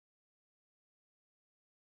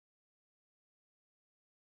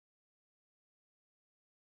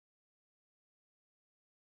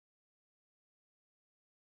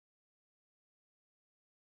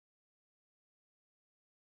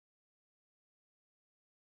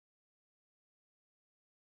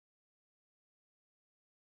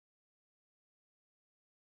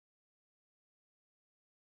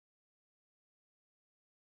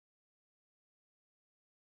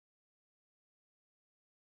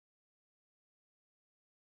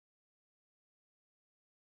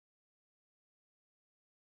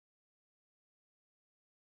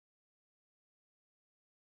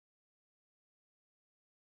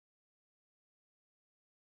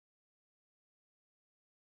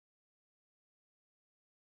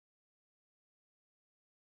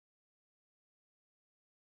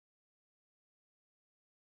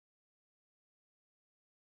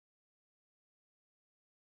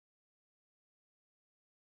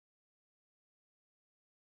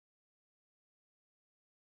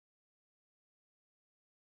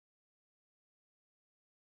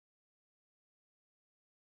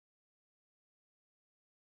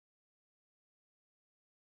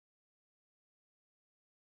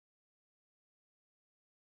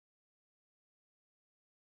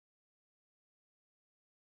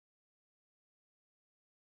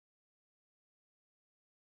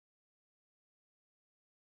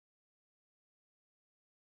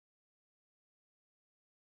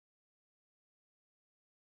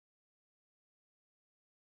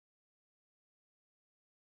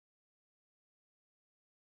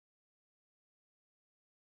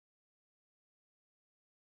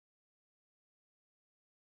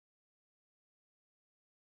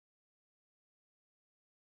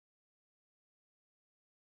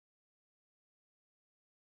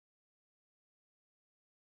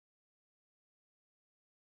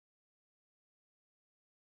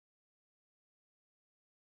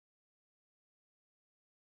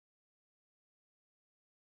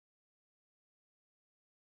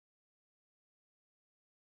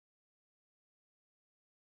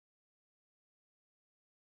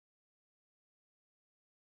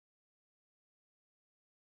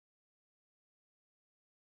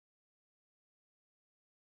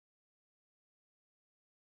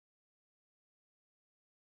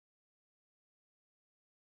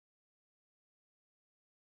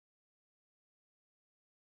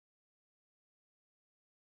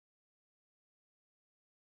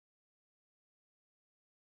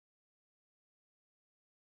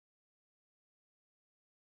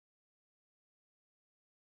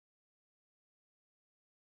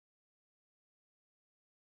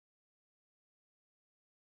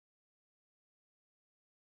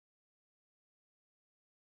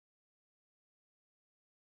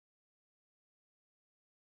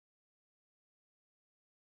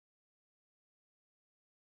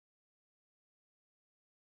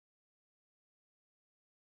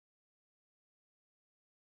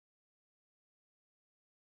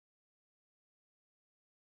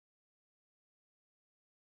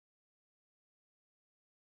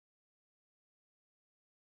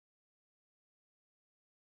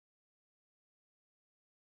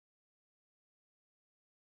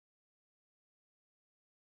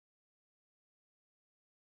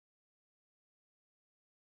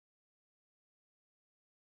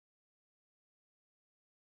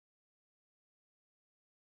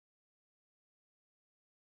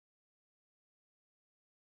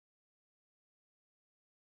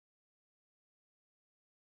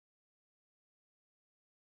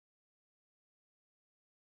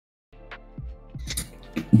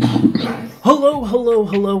Hello, hello,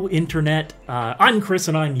 hello, Internet. I'm Chris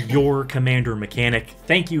and I'm your Commander Mechanic.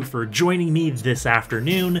 Thank you for joining me this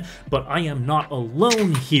afternoon, but I am not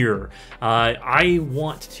alone here. I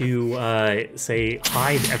want to say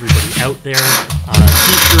hi to everybody out there.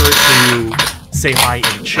 Be sure to say hi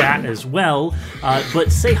in chat as well,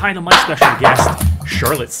 but say hi to my special guest,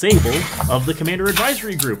 Charlotte Sable of the Commander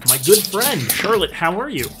Advisory Group, my good friend. Charlotte, how are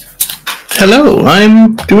you? Hello,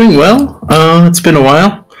 I'm doing well. It's been a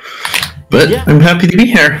while, but yeah. I'm happy to be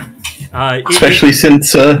here. Especially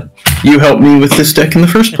since you helped me with this deck in the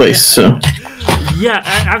first place. So. Yeah,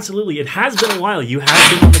 absolutely. It has been a while. You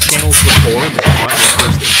have been on the channels before. This is not your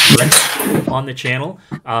first appearance on the channel.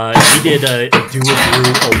 We did a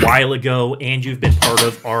do-a-brew a while ago, and you've been part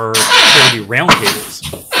of our charity roundtables.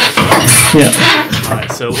 Yeah.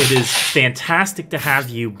 So it is fantastic to have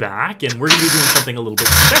you back, and we're going to be doing something a little bit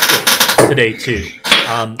special today, too.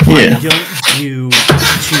 I don't do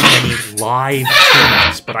too many live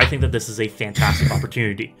tune-ups, but I think that this is a fantastic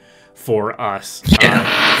opportunity for us.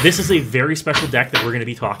 This is a very special deck that we're going to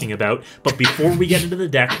be talking about, but before we get into the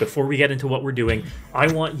deck, before we get into what we're doing,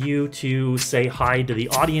 I want you to say hi to the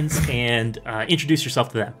audience and introduce yourself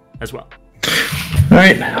to them as well.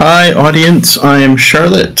 Alright, hi audience, I am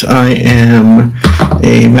Charlotte. I am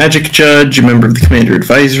a Magic judge, a member of the Commander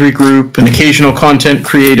Advisory Group, an occasional content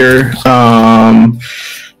creator.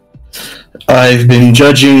 I've been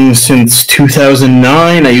judging since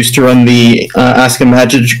 2009. I used to run the Ask a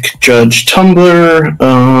Magic Judge Tumblr.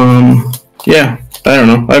 Yeah, I don't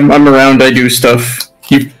know. I'm around, I do stuff.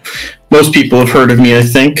 Most people have heard of me, I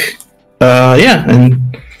think. Yeah,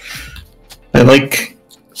 and I like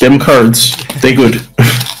them cards. They good.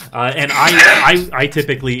 And I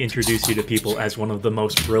typically introduce you to people as one of the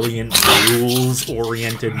most brilliant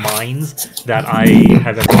rules-oriented minds that I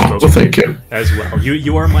have ever spoken thank to you. As well.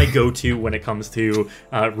 You are my go-to when it comes to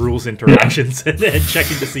rules interactions and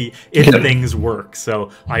checking to see if things work. So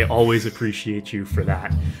I always appreciate you for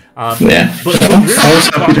that. But we're going to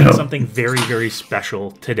talk about something very, very special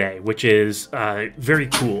today, which is very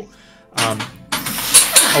cool. A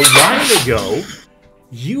while ago,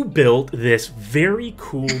 you built this very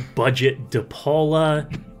cool budget Depala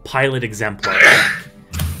pilot exemplar deck.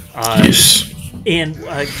 Yes. And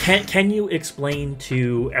can you explain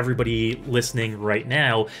to everybody listening right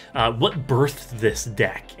now what birthed this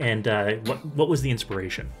deck and what was the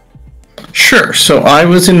inspiration? Sure. So I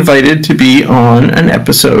was invited to be on an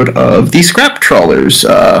episode of the Scrap Trawlers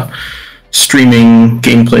streaming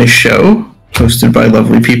gameplay show hosted by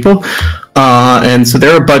lovely people. And so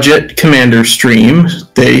they're a budget commander stream.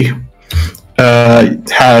 They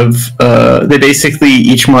they basically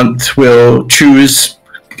each month will choose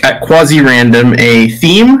at quasi-random a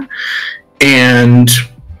theme, and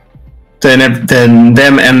then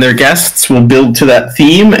them and their guests will build to that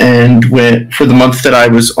theme. And for the month that I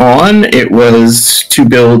was on, it was to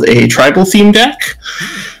build a tribal theme deck.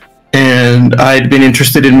 And I'd been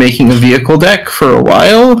interested in making a vehicle deck for a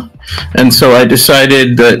while. And so I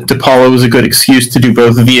decided that Depala was a good excuse to do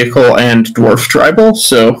both vehicle and dwarf tribal.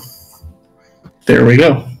 So there we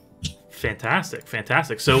go. Fantastic,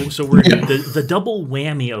 fantastic. So we're the double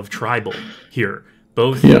whammy of tribal here,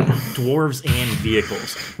 both dwarves and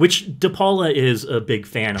vehicles, which Depala is a big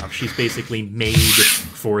fan of. She's basically made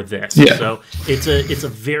for this. Yeah. So it's a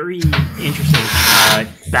very interesting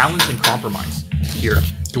balance and compromise here.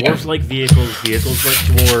 Dwarves like vehicles, vehicles like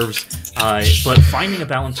dwarves. But finding a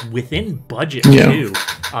balance within budget too,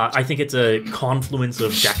 I think it's a confluence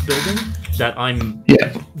of deck building that I'm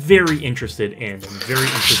very interested in and very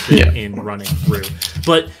interested in running through.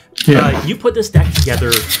 But you put this deck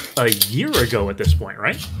together a year ago at this point,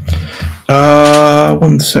 right?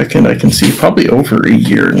 1 second, I can see probably over a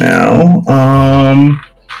year now.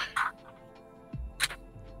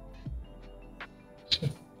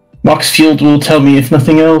 Moxfield will tell me if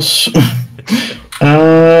nothing else.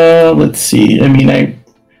 Let's see. I mean, I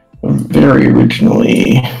very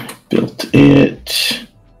originally built it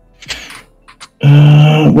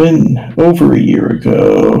over a year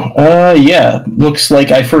ago. Yeah, looks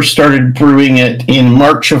like I first started brewing it in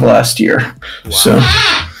March of last year. Wow.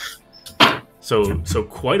 So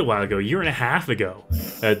quite a while ago, a year and a half ago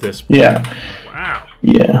at this point. Yeah. Wow.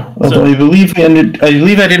 Yeah. Although I believe I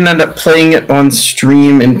didn't end up playing it on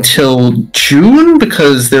stream until June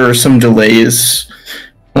because there were some delays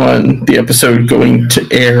on the episode going to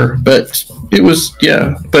air, but it was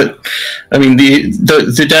but I mean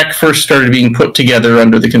the deck first started being put together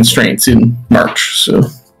under the constraints in March, so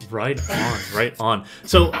right on.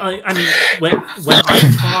 So I mean when I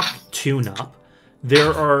talk tune up,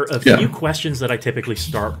 there are a few questions that I typically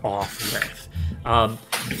start off with.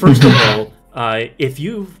 First of all, if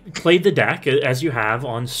you've played the deck as you have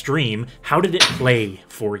on stream, how did it play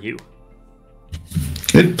for you?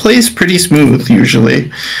 It plays pretty smooth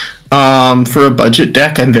usually. For a budget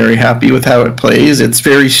deck, I'm very happy with how it plays. It's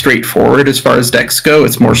very straightforward as far as decks go.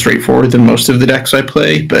 It's more straightforward than most of the decks I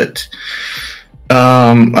play, but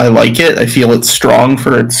I like it. I feel it's strong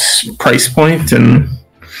for its price point and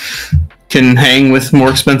can hang with more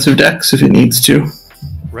expensive decks if it needs to.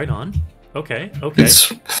 Right on. Okay, okay. It's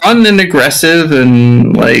fun and aggressive,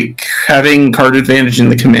 and like having card advantage in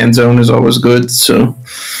the command zone is always good. So,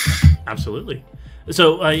 absolutely.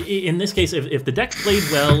 So, in this case, if the deck played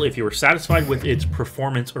well, if you were satisfied with its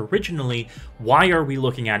performance originally, why are we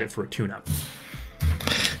looking at it for a tune-up?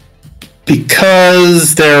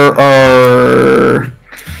 Because there are...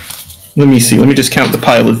 Let me see. Let me just count the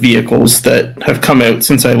pile of vehicles that have come out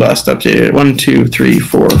since I last updated. 1, 2, 3,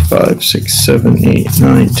 4, 5, 6, 7, 8,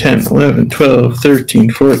 9, 10, 11, 12,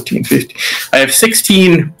 13, 14, 15. I have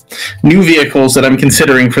 16 new vehicles that I'm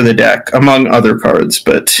considering for the deck, among other cards.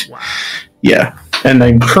 But, yeah. And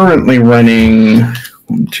I'm currently running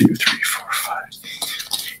 1, 2, 3, 4, 5,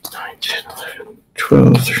 9, 10, 11,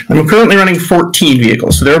 12, 13. I'm currently running 14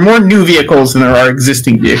 vehicles. So there are more new vehicles than there are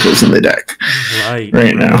existing vehicles in the deck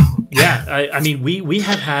right now. Yeah, I mean, we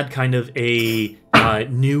have had kind of a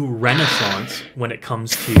new renaissance when it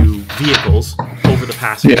comes to vehicles over the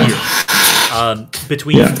past year.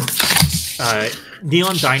 Between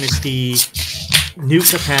Neon Dynasty, New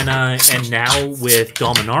Capenna, and now with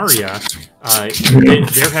Dominaria,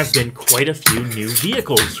 there have been quite a few new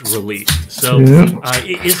vehicles released. So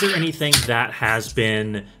is there anything that has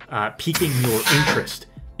been piquing your interest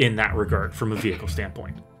in that regard from a vehicle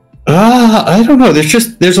standpoint? I don't know.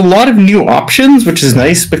 There's a lot of new options, which is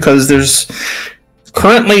nice because there's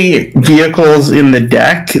currently vehicles in the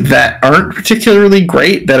deck that aren't particularly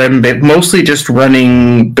great that I'm mostly just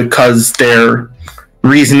running because they're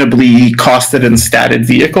reasonably costed and statted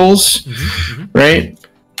vehicles, right?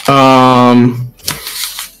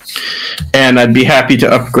 And I'd be happy to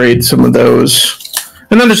upgrade some of those.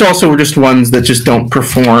 And then there's also just ones that just don't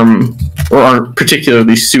perform or aren't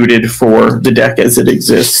particularly suited for the deck as it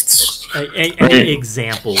exists. Any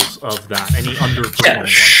examples of that? Any underperforming? Yeah,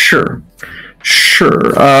 sure.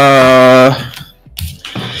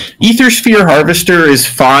 Ether Sphere Harvester is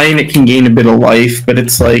fine. It can gain a bit of life, but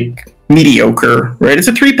it's like mediocre, right? It's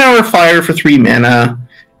a 3-power fire for 3 mana.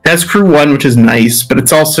 It has crew 1, which is nice, but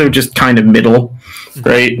it's also just kind of middle,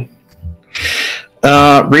 right?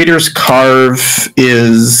 Raider's Carve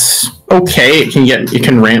is okay. It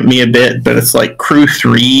can ramp me a bit, but it's like crew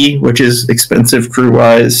 3, which is expensive crew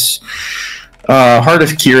wise. Heart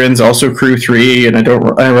of Kieran's also crew 3, and I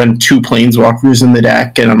run 2 planeswalkers in the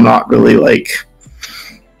deck, and I'm not really like,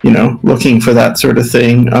 looking for that sort of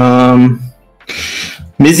thing.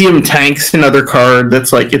 Mizium Tank's another card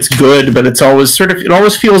that's like, it's good, but it always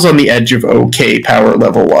feels on the edge of okay power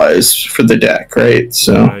level wise for the deck, right?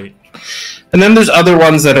 So. Right. And then there's other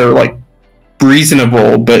ones that are like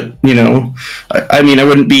reasonable, but I mean, I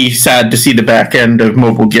wouldn't be sad to see the back end of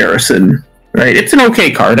Mobile Garrison, right? It's an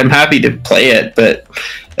okay card. I'm happy to play it, but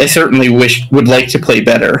I certainly would like to play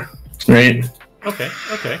better, right? Okay.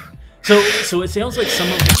 So it sounds like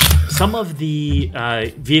some of the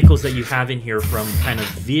vehicles that you have in here from kind of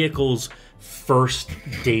vehicles first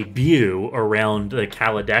debut around the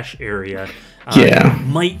Kaladesh area,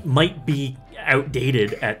 might be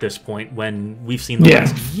outdated at this point when we've seen the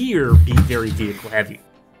last year be very vehicle heavy.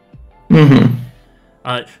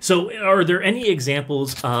 So are there any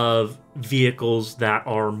examples of vehicles that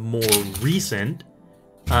are more recent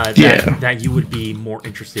that you would be more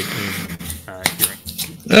interested in hearing?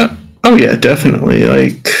 Oh yeah, definitely.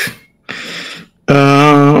 Like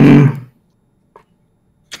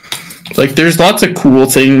there's lots of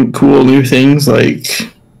cool new things, like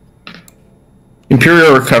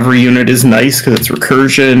Imperial Recovery Unit is nice because it's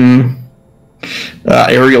recursion.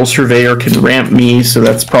 Aerial Surveyor can ramp me, so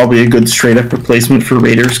that's probably a good straight-up replacement for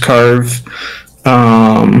Raider's Carve.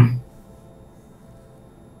 All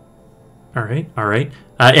right.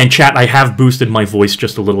 And chat, I have boosted my voice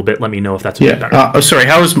just a little bit. Let me know if that's a bit better. Sorry,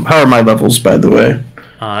 how are my levels, by the way?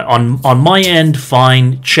 On my end,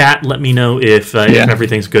 fine. Chat, let me know if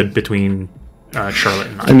everything's good between Charlotte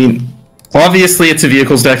and I. I mean, obviously it's a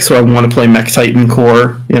vehicles deck, so I want to play Mech Titan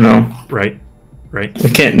Core, Right. I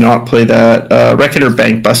can't not play that. Reckoner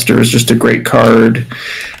Bankbuster is just a great card.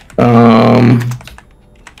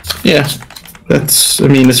 That's,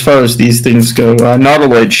 as far as these things go,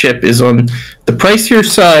 Nautiloid Ship is on the pricier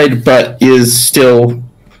side, but is still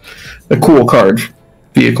a cool card,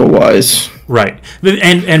 vehicle-wise. Right.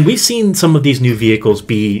 And we've seen some of these new vehicles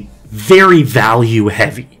be very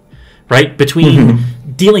value-heavy, right? Between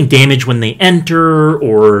dealing damage when they enter,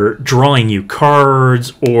 or drawing you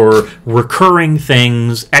cards, or recurring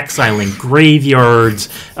things, exiling graveyards.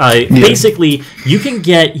 Basically, you can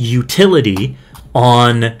get utility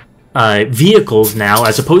on vehicles now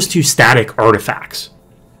as opposed to static artifacts.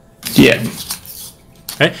 Yeah.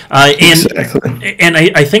 Okay? Exactly. And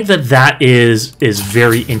I think that is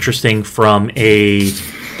very interesting from a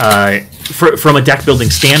deck building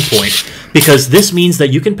standpoint, because this means that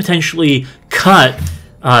you can potentially cut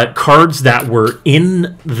cards that were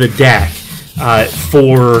in the deck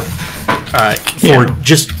for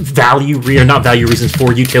just not value reasons,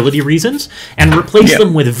 for utility reasons, and replace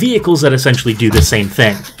them with vehicles that essentially do the same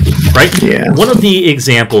thing, right? Yeah. One of the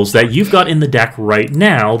examples that you've got in the deck right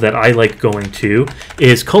now that I like going to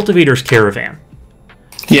is Cultivator's Caravan.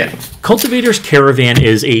 Yeah. Cultivator's Caravan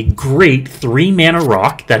is a great 3-mana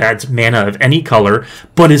rock that adds mana of any color,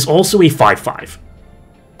 but is also a 5/5.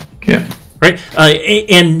 Yeah. Right?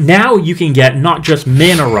 And now you can get not just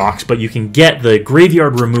mana rocks, but you can get the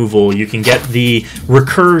graveyard removal, you can get the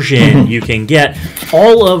recursion, you can get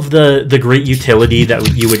all of the great utility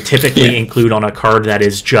that you would typically include on a card that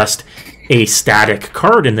is just a static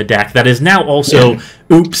card in the deck that is now also,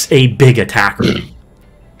 a big attacker.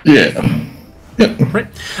 Yeah. Right.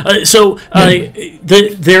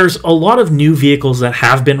 There's a lot of new vehicles that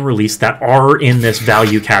have been released that are in this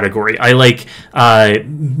value category. I like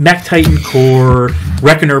Mech Titan Core,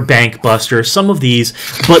 Reckoner Bankbuster, some of these.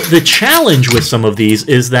 But the challenge with some of these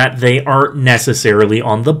is that they aren't necessarily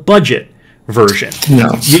on the budget version.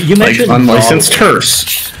 No. You mentioned unlicensed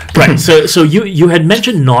hearse. Right. So you had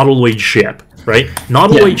mentioned Nautiloid Ship, right?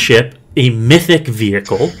 Nautiloid Ship, a mythic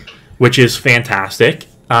vehicle, which is fantastic.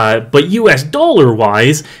 But U.S.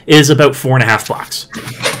 dollar-wise is about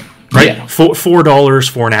 $4.50, right? Yeah. $4,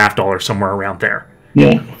 $4.50, somewhere around there.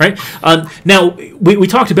 Yeah. Right. Now we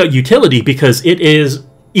talked about utility because it is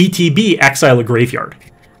ETB Exile a Graveyard,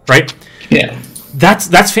 right? Yeah.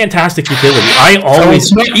 That's fantastic utility. I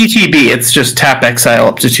always it's not ETB. It's just tap exile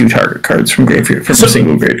up to 2 target cards from graveyard from a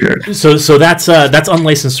single graveyard. So that's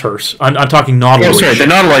unlicensed hearse. I'm talking Nautiloid. Oh, sorry, the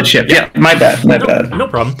Nautiloid Ship. Yeah, my bad. No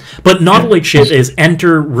problem. But Nautiloid Ship is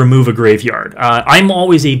enter, remove a graveyard. I'm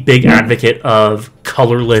always a big advocate of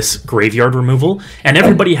colorless graveyard removal, and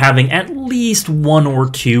everybody having at least 1 or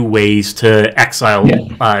 2 ways to exile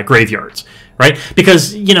graveyards. Right?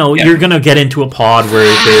 Because, you're going to get into a pod where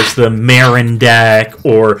there's the Marin deck,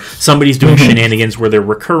 or somebody's doing shenanigans where they're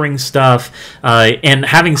recurring stuff, and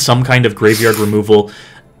having some kind of graveyard removal.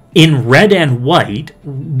 In red and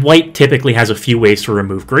white typically has a few ways to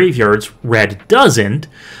remove graveyards, red doesn't,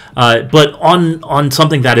 but on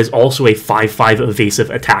something that is also a 5/5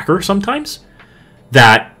 evasive attacker sometimes,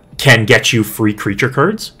 that can get you free creature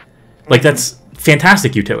cards, that's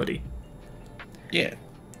fantastic utility. Yeah.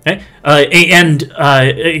 Okay.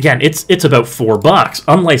 Again, it's about $4.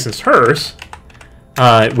 Unlicensed hearse,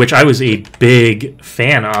 which I was a big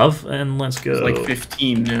fan of, and let's go. It's like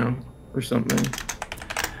 15 now or something.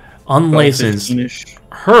 Unlicensed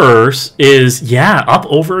hearse is up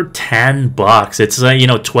over $10. It's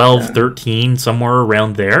 12, 13, somewhere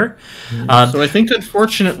around there. So I think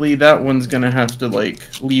unfortunately that one's gonna have to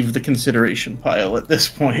leave the consideration pile at this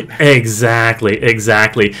point.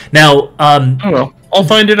 Exactly. Now, oh well. I'll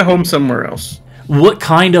find it a home somewhere else. What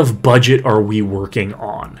kind of budget are we working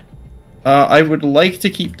on? I would like to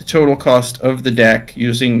keep the total cost of the deck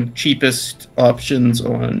using cheapest options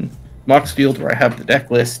on Moxfield, where I have the deck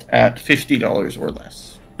list, at $50 or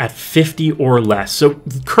less. At 50 or less. So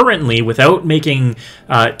currently, without making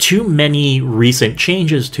too many recent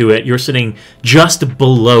changes to it, you're sitting just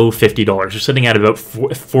below $50. You're sitting at about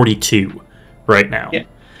 42 right now. Yeah.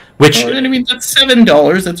 Which, that's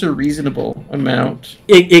 $7. That's a reasonable amount.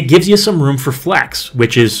 It gives you some room for flex,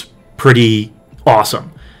 which is pretty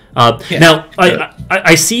awesome. Now,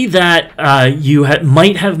 I see that you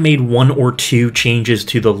might have made 1 or 2 changes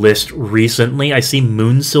to the list recently. I see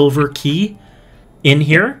Moonsilver Key in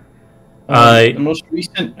here. The most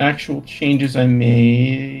recent actual changes I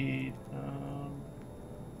made...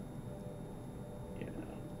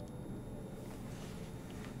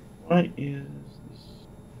 What is...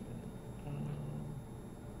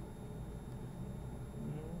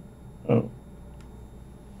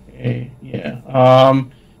 Okay, I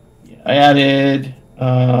added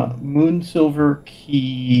Moonsilver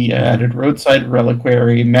Key, I added Roadside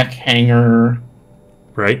Reliquary, Mech Hanger,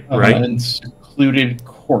 right, and Secluded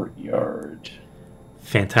Courtyard.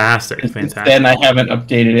 Fantastic. Then I haven't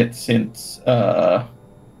updated it since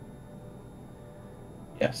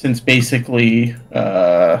basically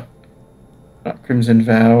not Crimson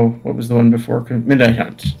Vow. What was the one before? Midnight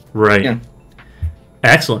Hunt. Right. Yeah.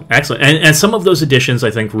 Excellent, excellent. And some of those additions,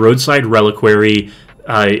 I think, Roadside Reliquary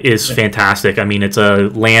is fantastic. I mean, it's a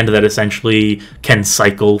land that essentially can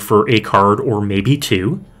cycle for a card or maybe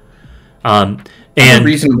two. And a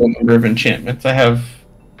reasonable number of enchantments. I have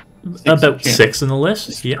about 6 in the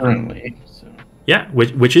list. Yeah. Currently. So. Yeah,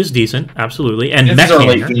 which is decent, absolutely. And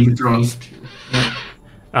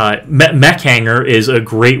Mech Hanger is a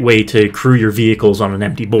great way to crew your vehicles on an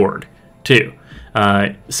empty board, too.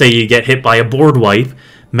 Say you get hit by a board wipe,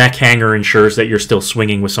 Mech Hanger ensures that you're still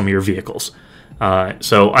swinging with some of your vehicles.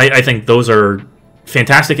 So I think those are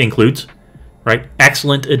fantastic includes, right?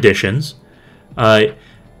 Excellent additions.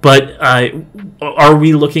 But are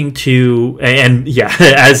we looking to... And yeah,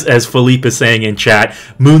 as Philippe is saying in chat,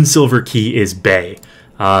 Moon Silver Key is Bay.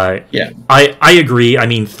 Yeah, I agree. I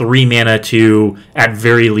mean, 3 mana to, at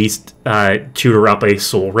very least, tutor up a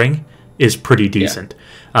Soul Ring is pretty decent.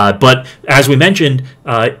 Yeah. But as we mentioned,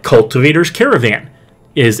 Cultivator's Caravan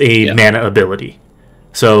is a mana ability.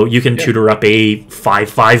 So you can tutor up a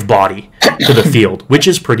 5/5 body to the field, which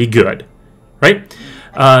is pretty good, right?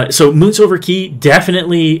 So Moonsilver Key,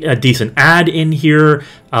 definitely a decent add in here.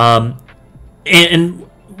 And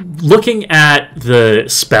looking at the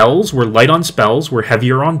spells, we're light on spells, we're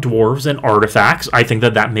heavier on dwarves and artifacts. I think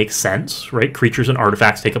that makes sense, right? Creatures and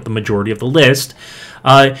artifacts take up the majority of the list.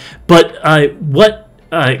 But what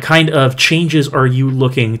kind of changes are you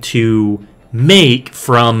looking to make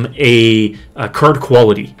from a card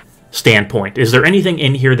quality standpoint? Is there anything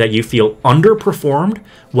in here that you feel underperformed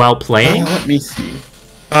while playing? Let me see.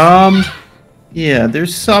 Yeah,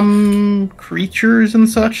 there's some creatures and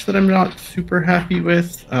such that I'm not super happy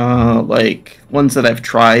with. Like ones that I've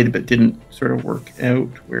tried but didn't sort of work out.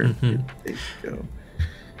 Where did they go?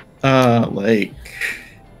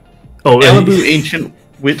 Malibu Ancient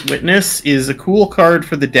Witness is a cool card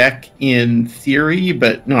for the deck in theory,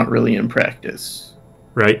 but not really in practice.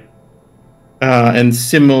 Right. And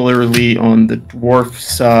similarly, on the dwarf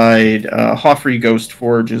side, Hoffrey Ghost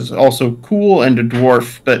Forge is also cool and a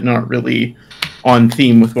dwarf, but not really on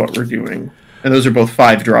theme with what we're doing. And those are both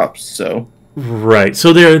 5 drops, so... Right,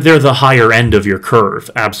 so they're the higher end of your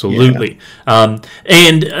curve, absolutely. Yeah.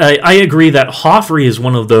 And I agree that Hoffrey is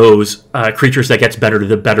one of those creatures that gets better to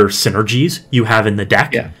the better synergies you have in the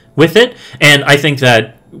deck with it. And I think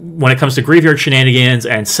that when it comes to graveyard shenanigans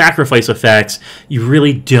and sacrifice effects, you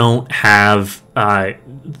really don't have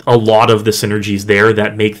a lot of the synergies there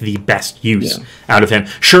that make the best use out of him.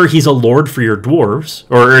 Sure, he's a lord for your dwarves,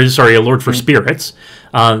 or sorry, a lord for spirits.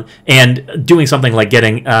 And doing something like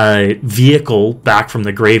getting a vehicle back from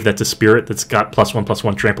the grave that's a spirit that's got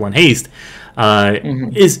 +1/+1 trample and haste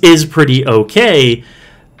is pretty okay.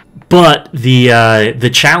 But the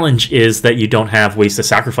challenge is that you don't have ways to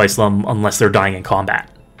sacrifice them unless they're dying in combat.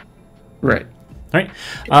 Right. Right.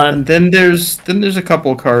 And then there's a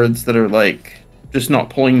couple cards that are like just not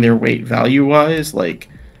pulling their weight value wise. Like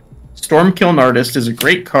Stormkiln Artist is a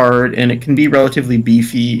great card and it can be relatively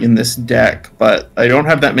beefy in this deck, but I don't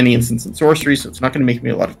have that many instants and sorceries, so it's not going to make me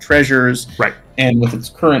a lot of treasures. Right. And with its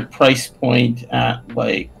current price point at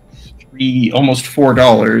like almost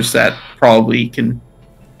 $4, that probably can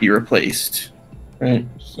be replaced. Right.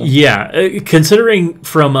 So. Yeah, considering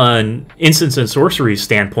from an instants and sorcery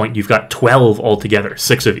standpoint, you've got 12 altogether,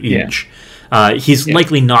 6 of each. He's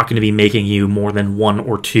likely not going to be making you more than 1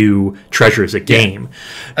 or 2 treasures a game.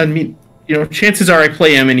 I mean, chances are I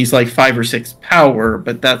play him and he's like 5 or 6 power,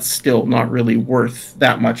 but that's still not really worth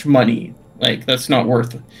that much money. Like, that's not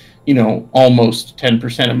worth, almost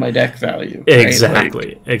 10% of my deck value. Right?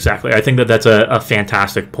 Exactly, exactly. I think that's a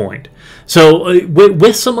fantastic point. So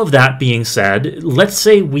with some of that being said, let's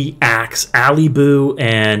say we axe Alibu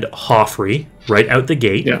and Hoffrey right out the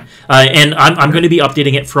gate. Yeah. And I'm going to be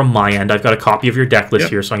updating it from my end. I've got a copy of your deck list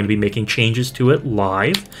here, so I'm going to be making changes to it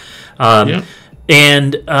live.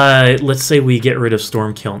 And let's say we get rid of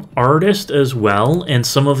Stormkiln Artist as well, and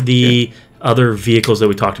some of the other vehicles that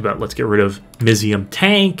we talked about. Let's get rid of Mizium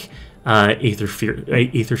Tank,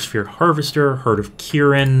 Aethersphere Harvester, Heart of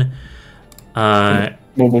Kirin,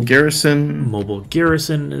 Mobile Garrison. Mobile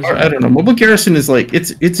Garrison is... I don't know. Mobile Garrison is like...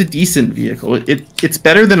 It's a decent vehicle. It's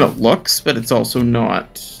better than it looks, but it's also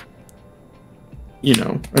not,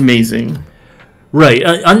 amazing. Right.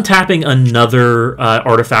 Untapping another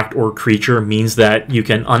artifact or creature means that you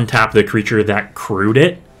can untap the creature that crewed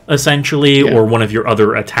it, essentially, or one of your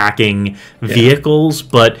other attacking vehicles,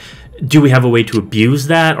 but... Do we have a way to abuse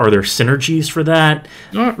that? Are there synergies for that?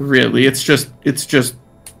 Not really. It's just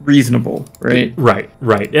reasonable, right? Right.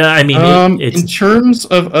 I mean, in terms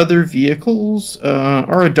of other vehicles,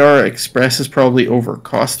 Aradara Express is probably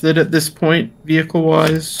overcosted at this point,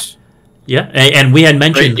 vehicle-wise. Yeah, and we had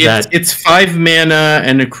mentioned that it's 5 mana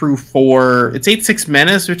and a crew 4. It's 8/6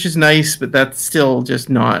 menace, which is nice, but that's still just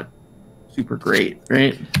not super great,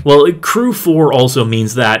 right? Well, crew 4 also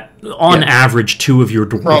means that on average 2 of your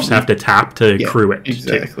dwarves have to tap to crew it.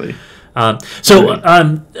 Exactly.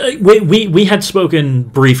 We had spoken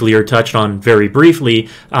briefly or touched on very briefly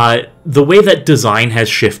the way that design has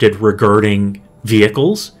shifted regarding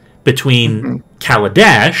vehicles between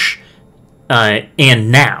Kaladesh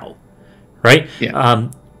and now, right? Yeah.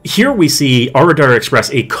 Here we see Aradar Express,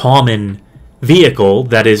 a common vehicle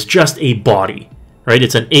that is just a body, right?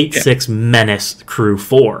 It's an 8/6 Menace Crew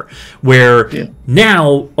 4, where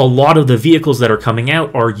now a lot of the vehicles that are coming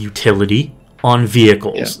out are utility on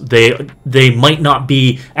vehicles. They might not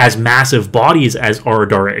be as massive bodies as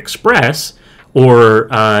Aradar Express or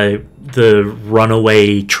the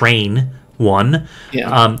Runaway Train one,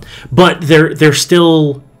 but they're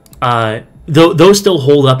still those still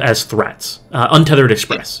hold up as threats. Untethered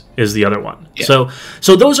Express is the other one. So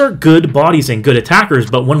those are good bodies and good attackers,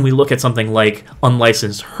 but when we look at something like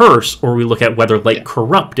Unlicensed Hearse, or we look at Weatherlight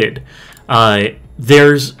Corrupted,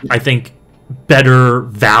 there's, I think, better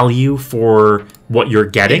value for what you're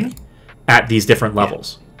getting at these different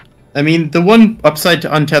levels. I mean, the one upside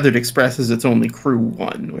to Untethered Express is it's only crew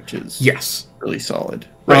 1, which is really solid.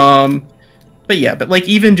 Right. But like,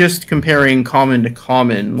 even just comparing common to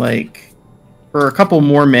common, like, for a couple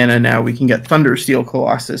more mana now, we can get Thundersteel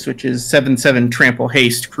Colossus, which is 7/7 Trample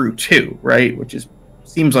Haste crew 2, right? Which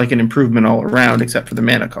seems like an improvement all around, except for the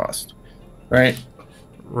mana cost, right?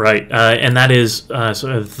 Right, and that is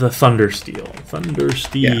sort of the Thundersteel.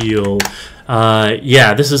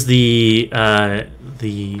 This is the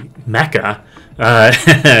mecha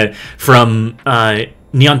from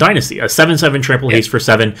Neon Dynasty, a 7/7 Trample Haste for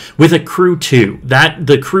 7 with a crew 2.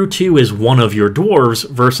 The crew 2 is one of your dwarves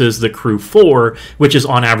versus the crew 4, which is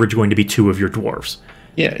on average going to be 2 of your dwarves.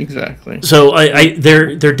 Yeah, exactly. So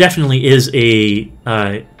there definitely is a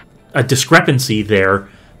discrepancy there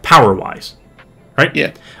power-wise. Right?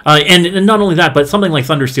 Yeah. And not only that, but something like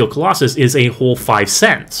Thundersteel Colossus is a whole 5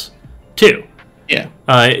 cents, too. Yeah.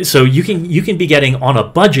 So you can be getting on a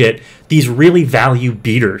budget these really value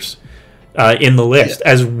beaters in the list,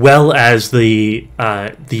 as well as the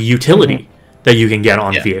utility that you can get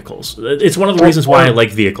on vehicles. It's one of the reasons why I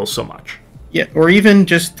like vehicles so much. Yeah, or even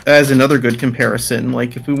just as another good comparison,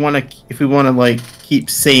 like if we want to like keep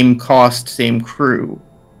same cost, same crew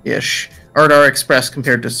ish. Aradar Express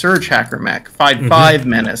compared to Surge Hacker Mech, 5/5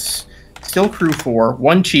 Menace, still crew 4,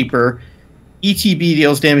 1 cheaper. ETB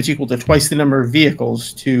deals damage equal to twice the number of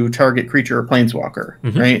vehicles to target creature or planeswalker,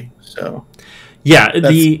 right? So yeah,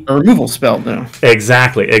 that's a removal spell now.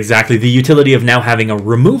 Exactly. The utility of now having a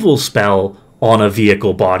removal spell on a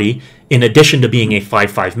vehicle body, in addition to being a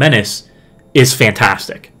 5/5 Menace, is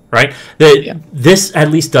fantastic. Right? This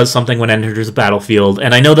at least does something when it enters the battlefield,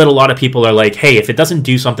 and I know that a lot of people are like, hey, if it doesn't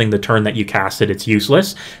do something the turn that you cast it, it's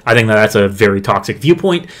useless. I think that's a very toxic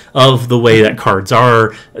viewpoint of the way that cards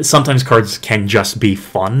are. Sometimes cards can just be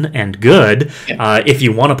fun and good. If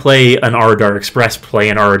you want to play an Aradar Express, play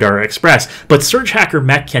an Aradar Express, but Surge Hacker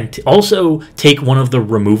Mech can also take one of the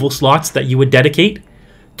removal slots that you would dedicate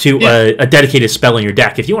to a dedicated spell in your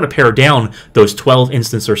deck. If you want to pare down those 12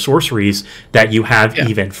 instants or sorceries that you have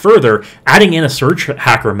even further, adding in a Surge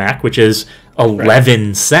Hacker Mech, which is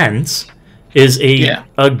 11 cents, is a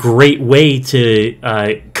great way to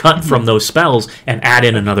cut from those spells and add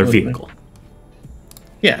in another vehicle.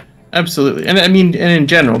 Yeah, absolutely. And I mean, and in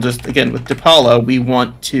general, just again with Depala, we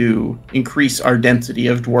want to increase our density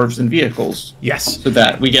of dwarves and vehicles. Yes. So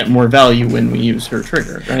that we get more value when we use her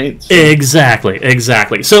trigger, right? So.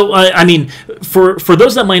 Exactly. So, I mean, for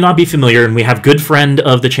those that might not be familiar, and we have good friend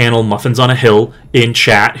of the channel, Muffins on a Hill, in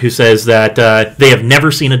chat, who says that they have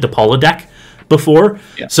never seen a Depala deck before.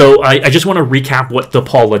 So I just want to recap what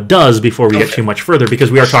Depala does before we get too much further,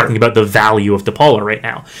 because we are talking about the value of Depala right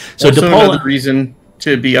now. So also, Depala, another reason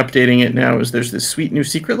to be updating it now is there's this sweet new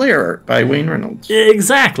secret layer art by Wayne Reynolds.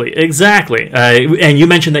 Exactly. And you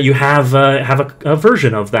mentioned that you have a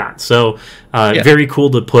version of that, so very cool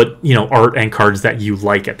to put art and cards that you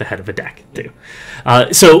like at the head of a deck too.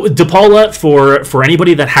 So Depala, for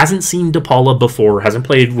anybody that hasn't seen Depala before, hasn't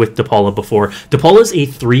played with Depala before, Depala is a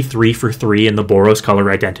 3/3 for 3 in the Boros color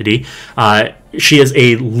identity. She is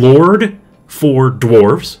a Lord for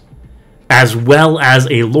dwarves, as well as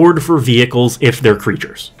a Lord for vehicles if they're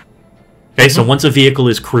creatures. Okay, so once a vehicle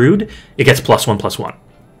is crewed, it gets +1/+1.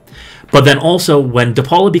 But then also, when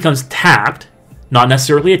Depala becomes tapped, not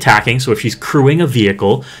necessarily attacking, so if she's crewing a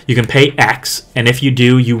vehicle, you can pay X, and if you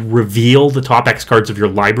do, you reveal the top X cards of your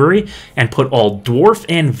library and put all dwarf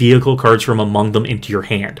and vehicle cards from among them into your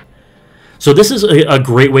hand. So this is a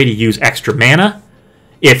great way to use extra mana.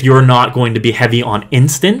 If you're not going to be heavy on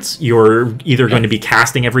instants, you're either going to be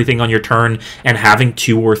casting everything on your turn and having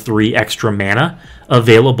 2 or 3 extra mana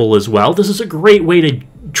available as well. This is a great way to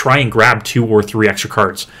try and grab 2 or 3 extra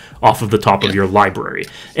cards off of the top of your library.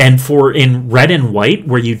 And for in red and white,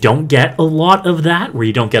 where you don't get a lot of that, where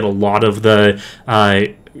you don't get a lot of the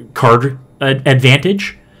card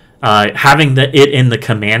advantage, having it in the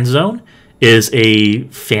command zone is a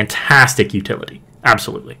fantastic utility.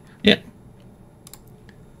 Absolutely. Yeah.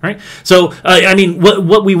 Right. So, I mean,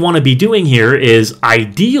 what we want to be doing here is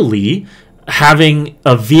ideally having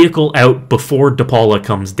a vehicle out before Depala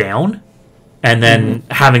comes down, and then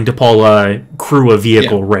having Depala crew a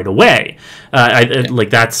vehicle right away. Like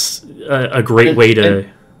that's a great way to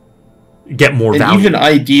get more value. Even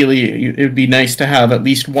ideally, it would be nice to have at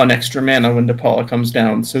least 1 extra mana when Depala comes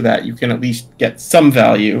down, so that you can at least get some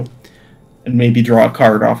value and maybe draw a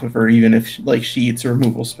card off of her, even if like she eats a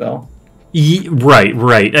removal spell.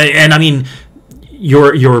 Right. And I mean,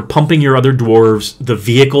 you're pumping your other dwarves. The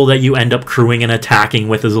vehicle that you end up crewing and attacking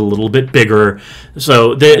with is a little bit bigger.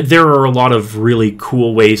 So there are a lot of really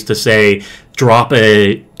cool ways to say, drop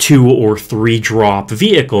a 2 or 3 drop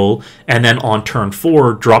vehicle, and then on turn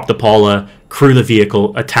 4, drop Depala, crew the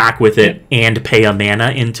vehicle, attack with it, and pay a mana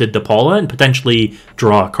into Depala, and potentially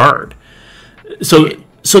draw a card.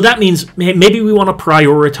 So that means maybe we want to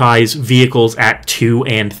prioritize vehicles at 2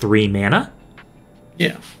 and 3 mana.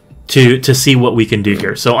 Yeah. To see what we can do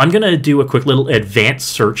here. So I'm going to do a quick little advanced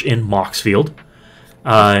search in Moxfield.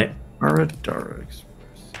 Dara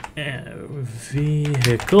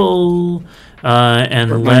Vehicle.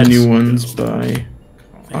 And let's... new ones by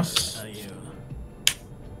us.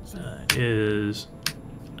 Is...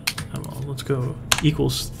 let's go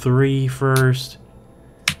equals 3 first.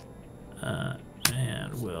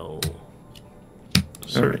 And we'll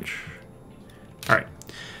search. All right.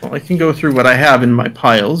 Well, I can go through what I have in my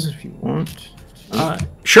piles if you want.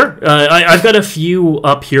 Sure. I've got a few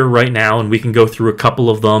up here right now, and we can go through a couple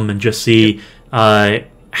of them and just see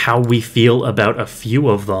how we feel about a few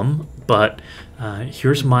of them. But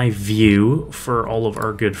here's my view for all of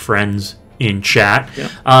our good friends in chat.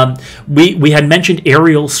 Yeah. We had mentioned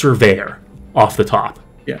Aerial Surveyor off the top.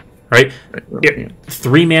 Yeah. Right?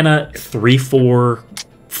 3 mana, 3/4,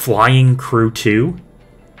 flying crew 2.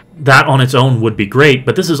 That on its own would be great,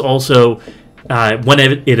 but this is also, when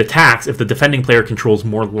it attacks, if the defending player controls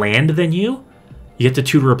more land than you get to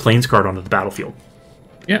tutor a plains card onto the battlefield.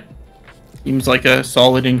 Yeah. Seems like a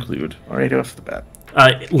solid include right off the bat.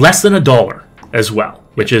 Less than $1 as well,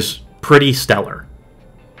 which is pretty stellar.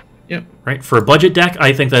 Yep. Right? For a budget deck,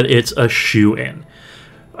 I think that it's a shoe-in.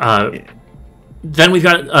 Then we've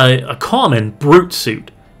got a common Brute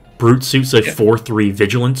Suit. Brute Suit's a 4/3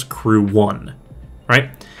 Vigilance Crew 1.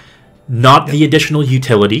 Right? Not the additional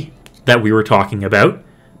utility that we were talking about,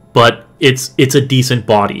 but it's a decent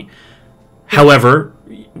body. However,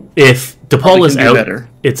 if Depala's out,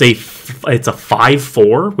 it's a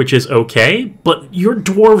 5/4, which is okay, but your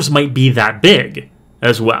dwarves might be that big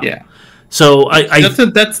as well. Yeah. So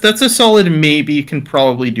that's a solid maybe. You can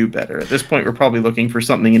probably do better. At this point, we're probably looking for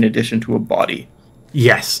something in addition to a body.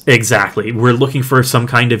 Yes, exactly. We're looking for some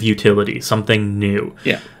kind of utility, something new.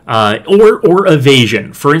 Yeah. Or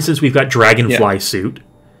evasion. For instance, we've got Dragonfly Suit,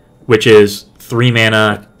 which is 3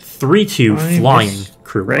 mana, 3/2 flying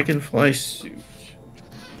crew. Dragonfly Suit.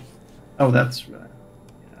 Oh, that's right.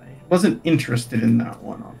 I wasn't interested in that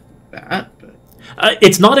one off the bat, but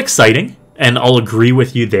it's not exciting, and I'll agree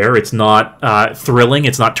with you there. It's not thrilling.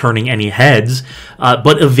 It's not turning any heads.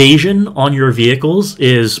 But evasion on your vehicles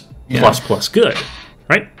is plus good,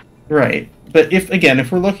 right? Right. But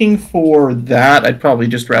if we're looking for that, I'd probably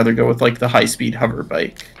just rather go with like the high-speed hover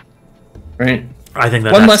bike, right? I think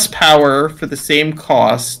that one less power for the same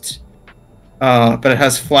cost, but it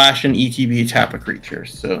has flash and ETB tap a creature.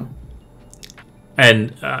 So,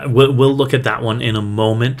 and we'll look at that one in a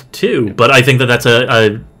moment too. But I think that that's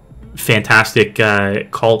a fantastic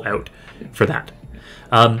call out for that.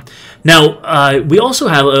 Now we also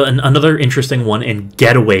have another interesting one in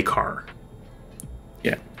Getaway Car.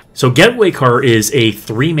 So Getaway Car is a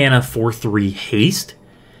 3 mana 4/3 haste,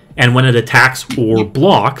 and when it attacks or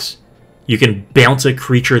blocks, you can bounce a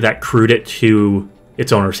creature that crewed it to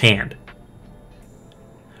its owner's hand.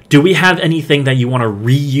 Do we have anything that you want to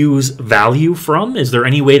reuse value from? Is there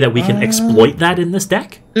any way that we can exploit that in this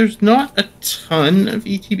deck? There's not a ton of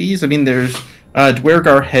ETBs. I mean, there's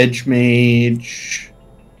Dwergar Hedge Mage,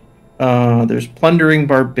 there's Plundering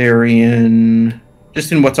Barbarian, just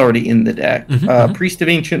in what's already in the deck. Priest of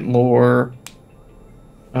Ancient Lore,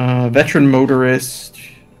 Veteran Motorist,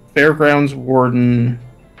 Fairgrounds Warden,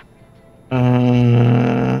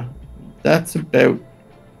 that's about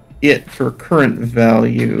it for current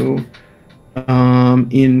value.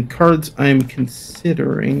 In cards I'm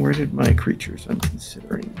considering, where did my creatures I'm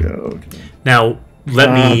considering go? Now,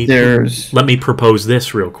 let me propose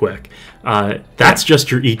this real quick. That's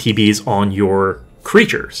just your ETBs on your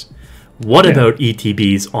creatures. What about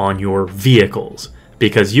ETBs on your vehicles?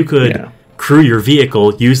 Because you could crew your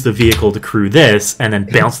vehicle, use the vehicle to crew this, and then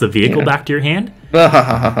bounce the vehicle back to your hand.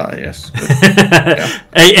 Yes.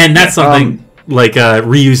 And that's something like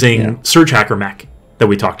reusing Surge Hacker Mech that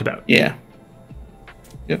we talked about. Yeah.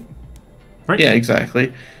 Yep. Right? Yeah,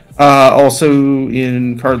 exactly. Also,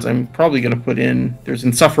 in cards I'm probably going to put in, there's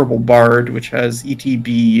Insufferable Bard, which has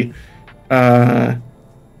ETB. Target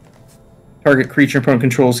creature opponent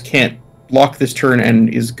controls can't block this turn and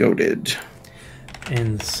is goaded.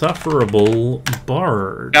 Insufferable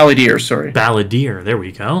Bard. Balladeer, there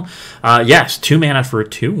we go. Yes, 2 mana for a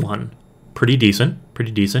 2/1. Pretty decent.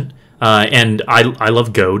 And I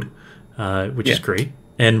love Goad, which is great.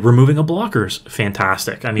 And removing a blocker's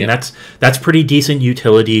fantastic. I mean, that's pretty decent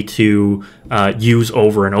utility to use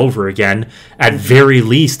over and over again. At very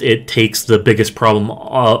least, it takes the biggest problem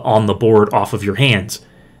on the board off of your hands.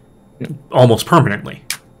 Almost permanently.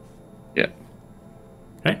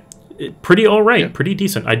 Pretty all right, pretty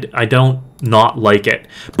decent. I don't not like it,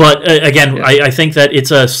 but again, I think that it's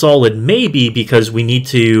a solid maybe because we need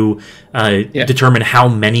to determine how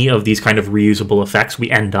many of these kind of reusable effects we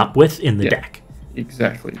end up with in the deck.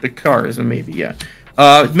 Exactly, the car is a maybe.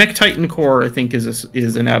 Mech Titan Core I think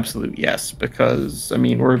is an absolute yes, because I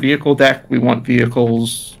mean we're a vehicle deck. We want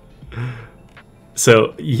vehicles.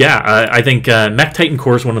 So I think Mech Titan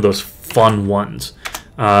Core is one of those fun ones.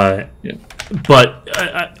 But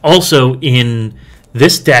also in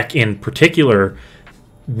this deck in particular,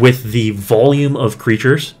 with the volume of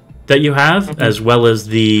creatures that you have, as well as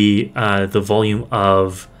the volume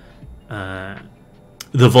of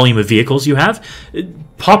vehicles you have,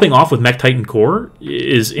 popping off with Mech Titan Core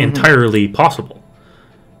is entirely possible,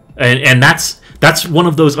 and that's one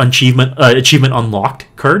of those achievement unlocked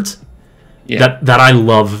cards that I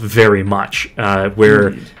love very much,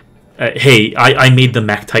 where. Hey, I made the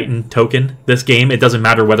Mech Titan token this game. It doesn't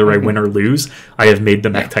matter whether I win or lose. I have made the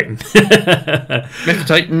Mech Titan. Mech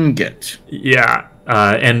Titan get. Yeah.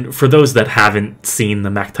 And for those that haven't seen the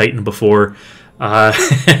Mech Titan before,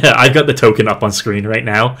 I've got the token up on screen right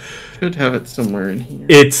now. Should have it somewhere in here.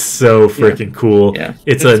 It's so freaking cool. Yeah,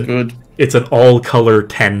 it's good. It's an all-color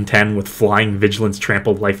 10/10 with flying, vigilance,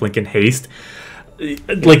 trample, lifelink, and haste.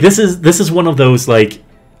 Like this is one of those like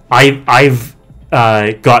I've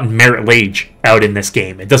gotten Merit Lage out in this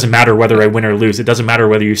game. It doesn't matter whether I win or lose. It doesn't matter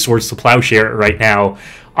whether you Swords to Plowshare it right now.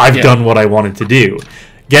 I've done what I wanted to do.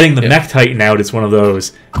 Getting the Mech Titan out is one of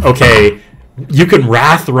those, okay, you can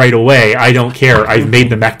Wrath right away. I don't care. I've made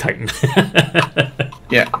the Mech Titan.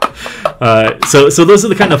 So those are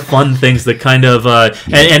the kind of fun things that kind of...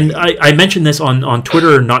 and I mentioned this on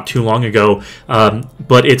Twitter not too long ago,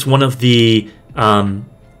 but it's one of the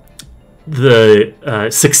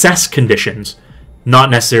success conditions,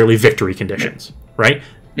 not necessarily victory conditions, right?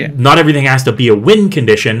 Not everything has to be a win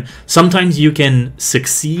condition. Sometimes you can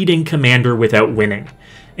succeed in Commander without winning.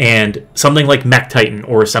 And something like Mech Titan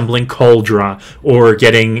or assembling Cauldra or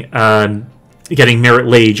getting Merit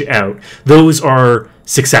Lage out, those are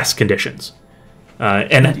success conditions.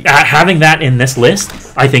 And having that in this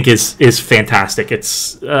list, I think, is fantastic.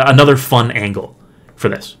 It's another fun angle for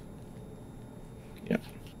this.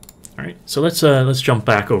 All right, so let's jump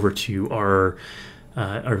back over to our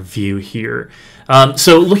view here.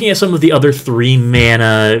 So looking at some of the other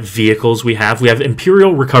 3-mana vehicles we have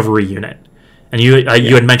Imperial Recovery Unit, and you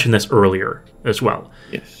had mentioned this earlier as well.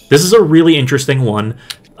 Yes. This is a really interesting one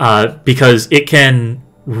because it can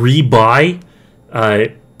rebuy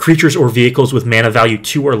creatures or vehicles with mana value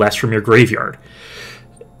 2 or less from your graveyard,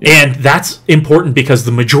 and that's important because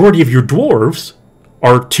the majority of your dwarves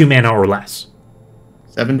are 2 mana or less.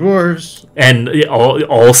 7 dwarves. And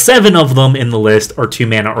all 7 of them in the list are 2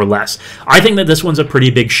 mana or less. I think that this one's a pretty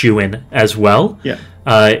big shoe-in as well.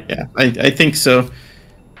 I think so.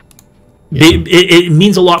 It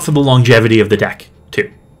means a lot for the longevity of the deck,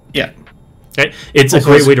 too. Yeah. Okay? It's a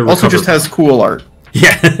great way to recover. Also just has cool art.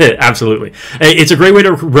 Yeah, absolutely. It's a great way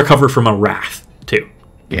to recover from a Wrath, too.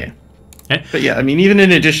 Yeah. Okay? But yeah, I mean, even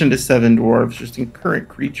in addition to 7 dwarves, just in current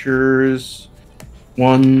creatures...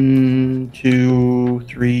 1, 2,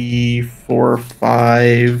 3, 4,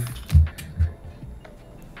 5.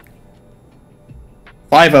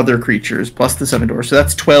 5 other creatures plus the 7 dwarves. So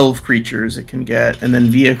that's 12 creatures it can get. And then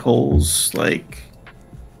vehicles, like,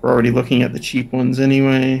 we're already looking at the cheap ones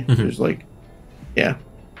anyway. There's like,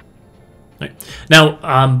 Right.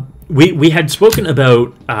 Now, we had spoken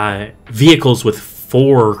about vehicles with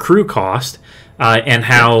 4 crew cost, and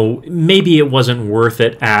how maybe it wasn't worth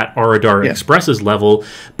it at Aradar Express's level,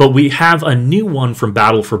 but we have a new one from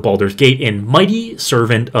Battle for Baldur's Gate in Mighty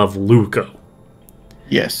Servant of Luco.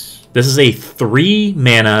 Yes. This is a 3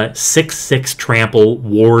 mana 6/6 trample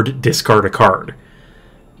ward, discard a card.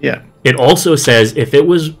 Yeah. It also says if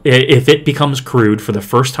it becomes crewed for the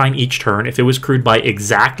first time each turn, if it was crewed by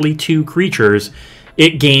exactly 2 creatures,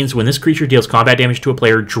 it gains, when this creature deals combat damage to a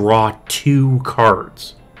player, draw 2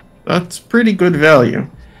 cards. That's pretty good value.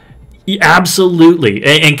 Absolutely.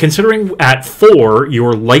 And considering at 4,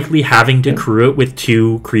 you're likely having to crew it with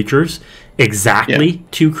 2 creatures, exactly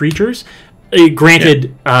 2 creatures.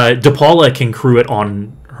 Granted, Depala can crew it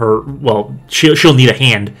on her, well, she'll need a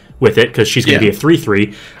hand with it because she's going to be a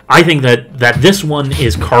 3/3. I think that this one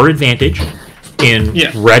is card advantage in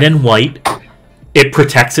red and white. It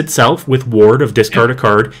protects itself with ward of discard a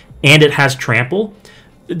card, and it has trample.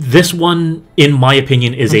 This one, in my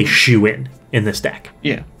opinion, is a shoe-in in this deck.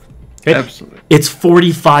 Yeah, absolutely. It's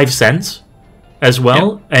 45 cents as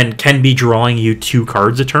well, and can be drawing you 2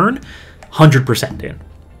 cards a turn. 100% in.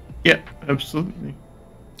 Yeah, absolutely.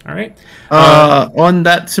 All right. On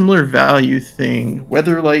that similar value thing,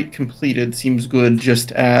 Weatherlight completed seems good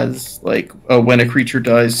just as, like, when a creature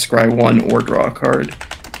dies, scry 1 or draw a card.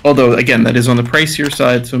 Although, again, that is on the pricier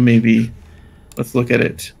side, so maybe let's look at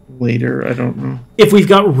it later. I don't know. If we've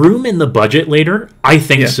got room in the budget later, I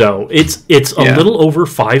think so. It's a little over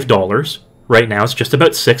 $5 right now. It's just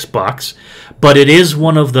about $6, but it is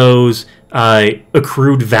one of those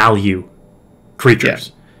accrued value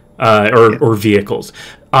creatures or vehicles.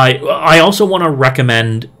 I also want to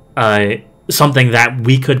recommend something that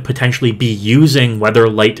we could potentially be using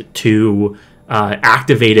Weatherlight to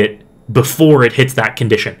activate it before it hits that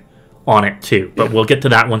condition on it too, but we'll get to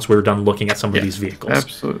that once we're done looking at some of these vehicles.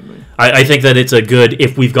 Absolutely. I think that it's a good,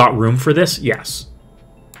 if we've got room for this, yes.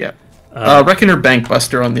 Yeah. Reckoner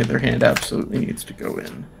Bankbuster, on the other hand, absolutely needs to go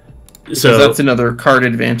in. So that's another card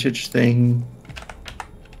advantage thing.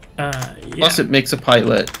 Plus it makes a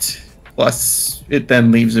pilot, plus it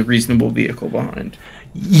then leaves a reasonable vehicle behind.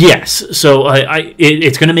 Yes, so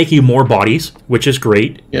it's going to make you more bodies, which is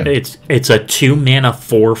great. Yeah. It's a 2 mana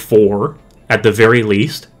 4/4 at the very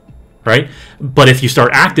least, right? But if you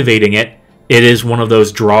start activating it, it is one of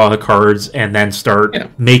those draw cards and then start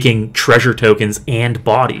making treasure tokens and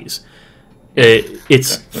bodies.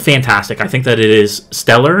 It's fantastic. I think that it is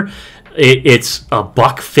stellar. It's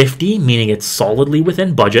 $150, meaning it's solidly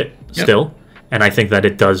within budget still, and I think that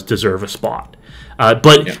it does deserve a spot.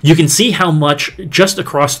 But you can see how much, just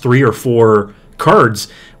across 3 or 4 cards,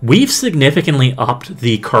 we've significantly upped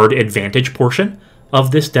the card advantage portion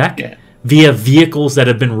of this deck via vehicles that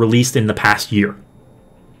have been released in the past year.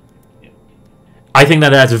 I think that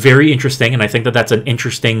that's very interesting, and I think that that's an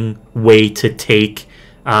interesting way to take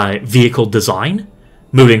vehicle design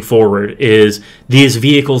moving forward, is these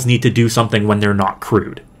vehicles need to do something when they're not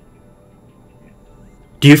crewed.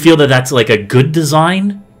 Do you feel that that's like a good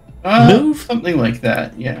design move? Something like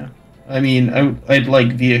that, yeah. I mean, I'd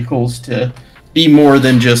like vehicles to be more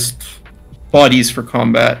than just bodies for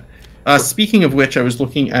combat. Speaking of which, I was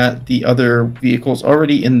looking at the other vehicles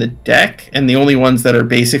already in the deck, and the only ones that are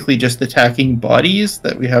basically just attacking bodies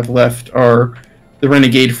that we have left are the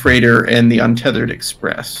Renegade Freighter and the Untethered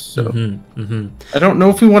Express. So I don't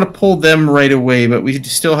know if we want to pull them right away, but we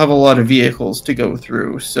still have a lot of vehicles to go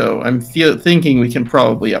through, so I'm thinking we can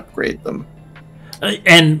probably upgrade them.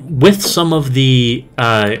 And with some of the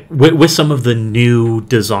with some of the new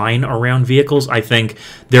design around vehicles, I think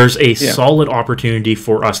there's a solid opportunity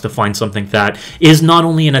for us to find something that is not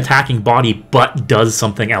only an attacking body but does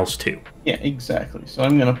something else too. Yeah, exactly. So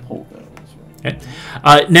I'm going to pull those.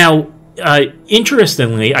 Okay. Now,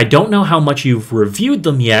 interestingly, I don't know how much you've reviewed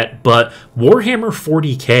them yet, but Warhammer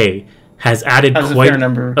 40K has added quite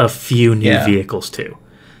a few new vehicles too.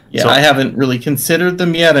 Yeah, so, I haven't really considered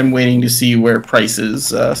them yet. I'm waiting to see where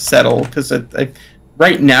prices settle, because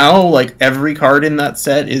right now, like, every card in that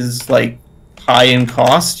set is like high in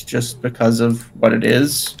cost just because of what it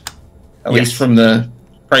is, at least from the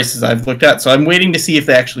prices I've looked at. So I'm waiting to see if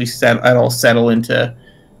they actually settle into,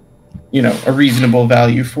 you know, a reasonable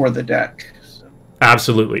value for the deck. So.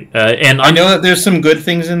 Absolutely, and I know that there's some good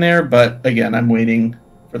things in there, but again, I'm waiting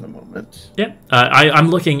for the moment. Yeah, I'm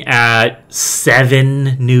looking at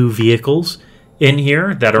 7 new vehicles in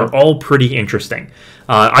here that are all pretty interesting.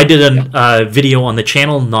 I did a video on the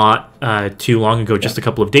channel not too long ago, just a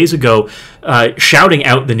couple of days ago, shouting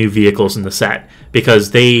out the new vehicles in the set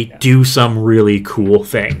because they do some really cool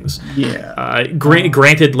things. Yeah.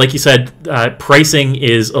 Granted, like you said, pricing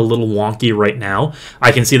is a little wonky right now.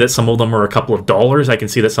 I can see that some of them are a couple of dollars. I can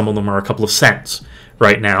see that some of them are a couple of cents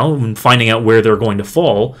right now. And finding out where they're going to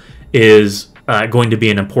fall is going to be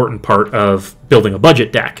an important part of building a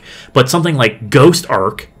budget deck. But something like Ghost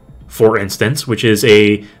Arc, for instance, which is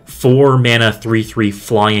a 4-mana 3/3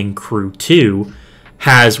 flying crew 2,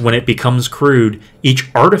 has, when it becomes crewed, each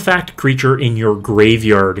artifact creature in your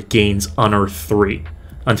graveyard gains Unearth 3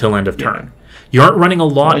 until end of turn. You aren't running a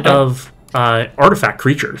lot of artifact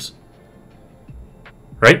creatures,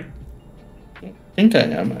 right? I think I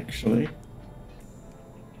am, actually.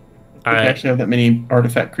 I actually have that many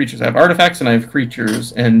artifact creatures. I have artifacts and I have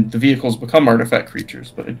creatures, and the vehicles become artifact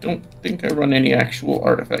creatures, but I don't think I run any actual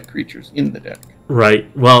artifact creatures in the deck. Right.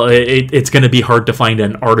 Well, it's going to be hard to find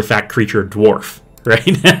an artifact creature dwarf, right?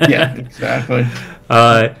 Yeah, exactly.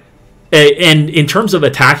 And in terms of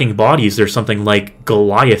attacking bodies, there's something like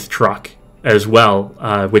Goliath Truck as well,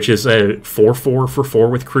 which is a 4/4 for 4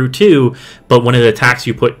 with crew 2, but when it attacks,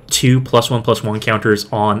 you put 2 +1/+1 counters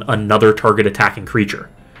on another target attacking creature.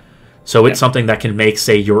 So it's something that can make,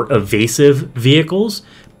 say, your evasive vehicles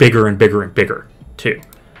bigger and bigger and bigger, too.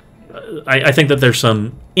 I think that there's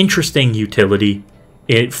some interesting utility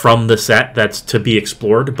from the set that's to be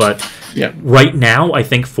explored, but right now, I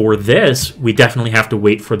think for this, we definitely have to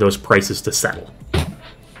wait for those prices to settle.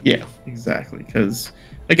 Yeah, exactly, because,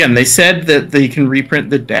 again, they said that they can reprint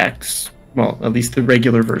the decks, well, at least the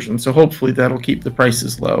regular version, so hopefully that'll keep the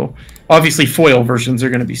prices low. Obviously, foil versions are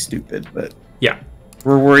going to be stupid, but... Yeah.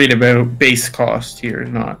 We're worried about base cost here,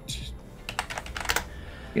 not...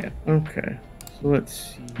 Yeah, okay. So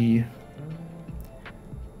let's see.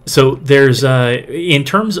 So there's, in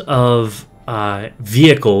terms of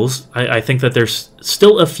vehicles, I think that there's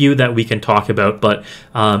still a few that we can talk about, but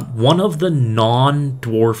one of the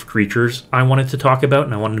non-dwarf creatures I wanted to talk about,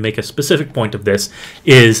 and I wanted to make a specific point of this,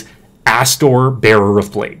 is Astor, Bearer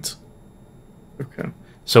of Blades. Okay.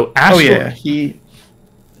 So Astor... Oh,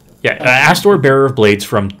 yeah, Astor, Bearer of Blades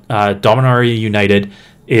from Dominaria United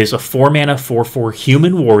is a 4-mana 4/4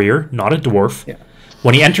 human warrior, not a dwarf. Yeah.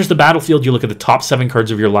 When he enters the battlefield, you look at the top 7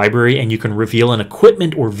 cards of your library, and you can reveal an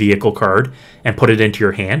equipment or vehicle card and put it into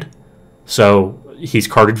your hand. So he's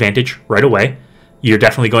card advantage right away. You're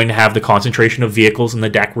definitely going to have the concentration of vehicles in the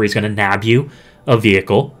deck where he's going to nab you a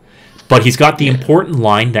vehicle. But he's got the important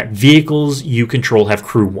line that vehicles you control have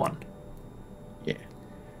crew 1. Yeah,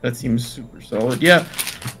 that seems super solid. Yeah.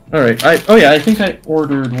 All right. I think I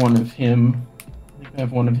ordered one of him. I think I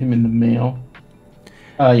have one of him in the mail.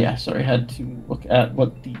 Yeah, sorry, I had to look at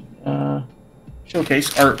what the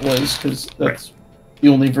showcase art was, because that's the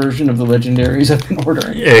only version of the legendaries I've been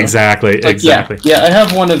ordering. So. Exactly. Yeah, I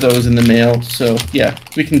have one of those in the mail, so yeah,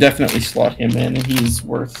 we can definitely slot him in, and he's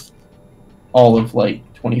worth all of, like,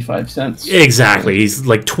 25 cents. Exactly. He's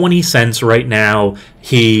like 20 cents right now.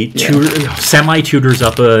 He semi-tutors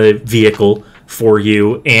up a vehicle for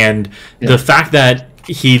you, and the fact that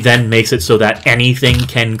he then makes it so that anything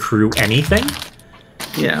can crew anything.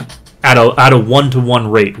 Yeah. At a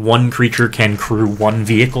 1-to-1 rate, one creature can crew one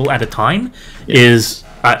vehicle at a time is,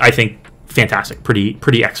 I think, fantastic.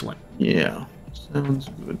 Pretty excellent. Yeah. Sounds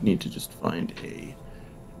good. Need to just find a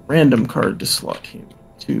random card to slot him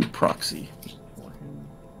to proxy.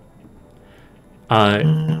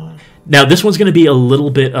 Now, this one's going to be a little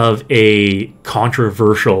bit of a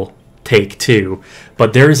controversial take, too.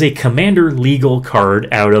 But there is a Commander legal card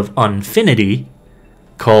out of Unfinity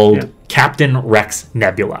called Captain Rex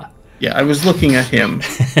Nebula. Yeah, I was looking at him.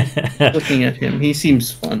 He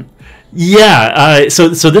seems fun. Yeah, so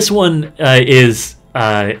this one is,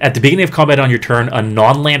 at the beginning of combat on your turn, a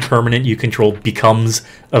non-land permanent you control becomes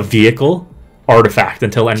a vehicle artifact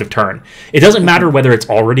until end of turn. It doesn't matter whether it's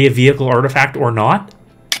already a vehicle artifact or not.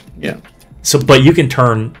 Yeah. But you can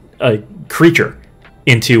turn a creature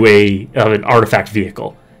into an artifact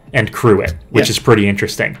vehicle and crew it, which is pretty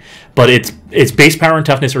interesting. But its base power and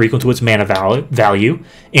toughness are equal to its mana value,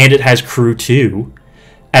 and it has crew 2,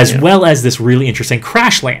 as well as this really interesting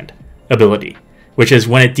crash land ability, which is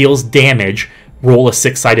when it deals damage, roll a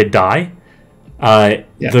 6-sided die.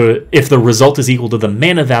 If the result is equal to the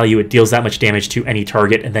mana value, it deals that much damage to any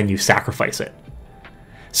target, and then you sacrifice it.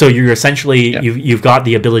 So you're essentially you've got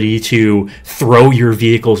the ability to throw your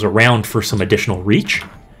vehicles around for some additional reach.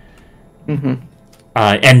 Mm-hmm.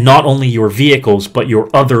 And not only your vehicles, but your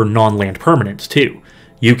other non-land permanents too.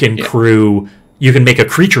 You can crew. You can make a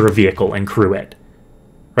creature a vehicle and crew it.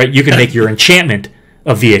 right? You can make your enchantment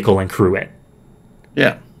a vehicle and crew it.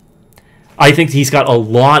 Yeah. I think he's got a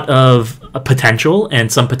lot of potential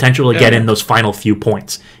and some potential to get in those final few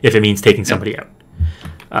points if it means taking somebody out.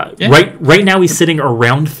 Right now he's sitting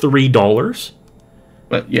around $3.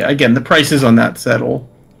 But yeah, again, the prices on that settle.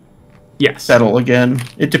 Yes. Settle again.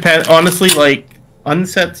 It depends. Honestly, like,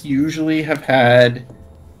 unsets usually have had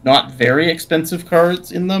not very expensive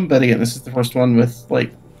cards in them, but again, this is the first one with,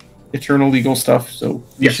 like, eternal legal stuff, so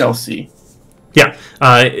we shall see. Yeah,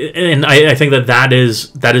 and I think that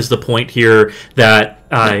is the point here, that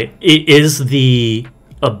it is the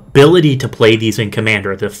ability to play these in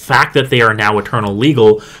Commander, the fact that they are now eternal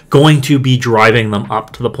legal, going to be driving them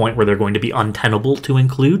up to the point where they're going to be untenable to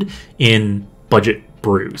include in budget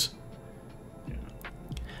brews.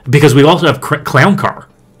 Because we also have Clown Car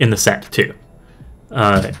in the set too,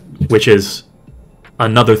 which is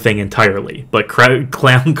another thing entirely. But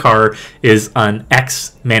Clown Car is an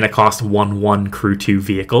X mana cost 1/1 crew 2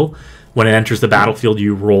 vehicle. When it enters the battlefield,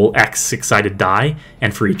 you roll X 6-sided die,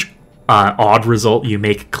 and for each odd result, you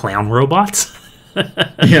make clown robots.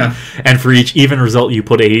 Yeah. And for each even result, you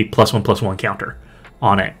put a +1/+1 counter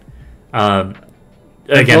on it. Again,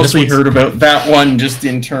 I've mostly heard about that one just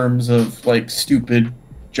in terms of, like, stupid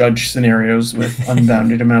judge scenarios with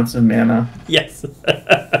unbounded amounts of mana. Yes.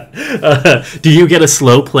 Do you get a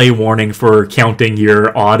slow play warning for counting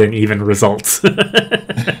your odd and even results?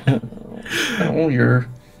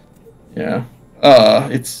 Oh,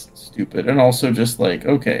 it's stupid. And also just like,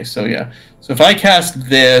 okay, so yeah. So if I cast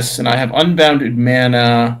this and I have unbounded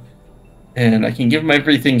mana and I can give him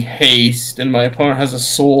everything haste and my opponent has a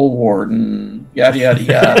soul warden, yada yada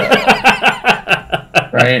yada.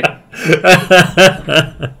 Right?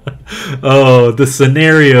 Oh, the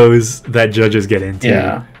scenarios that judges get into.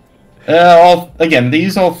 Yeah.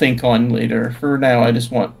 These I'll think on later. For now, I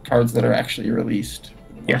just want cards that are actually released.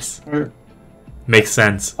 Yes. Makes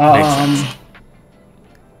sense. Makes sense.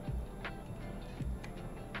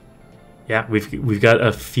 Yeah, we've got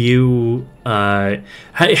a few.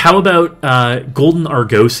 How about Golden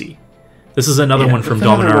Argosy? This is another one from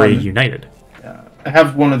Dominaria United. Yeah, I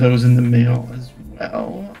have one of those in the mail as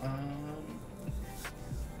well.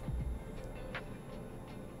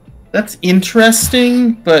 That's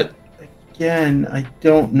interesting, but again, I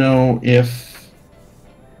don't know if...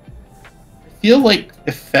 I feel like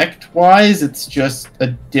effect-wise, it's just a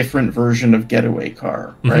different version of Getaway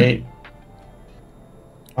Car, right?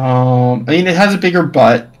 I mean, it has a bigger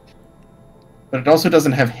butt, but it also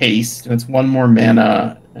doesn't have haste, and it's 1 more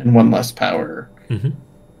mana and 1 less power. So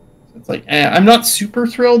it's like, I'm not super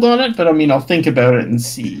thrilled on it, but I mean, I'll think about it and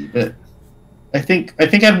see. But I think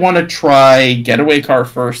I'd want to try Getaway Car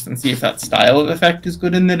first and see if that style of effect is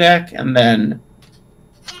good in the deck, and then...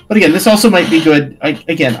 But again, this also might be good.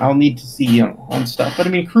 I'll need to see on stuff. But I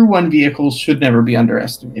mean, Crew 1 vehicles should never be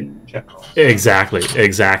underestimated in general. Exactly.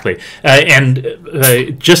 And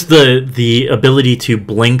just the ability to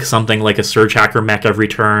blink something like a Surge Hacker mech every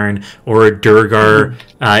turn, or a Durgar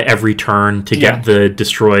every turn to get the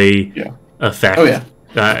destroy effect. Oh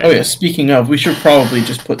yeah. Speaking of, we should probably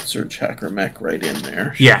just put Surge Hacker mech right in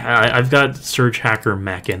there. Yeah, I've got Surge Hacker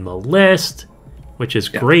mech in the list, which is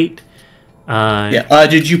great.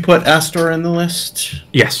 Did you put Astor in the list?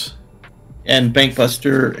 Yes. And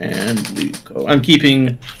Bankbuster and Luco. I'm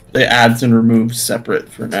keeping the adds and removes separate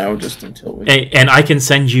for now, just until we... And I can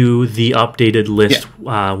send you the updated list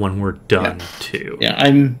when we're done, too. Yeah,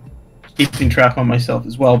 I'm keeping track on myself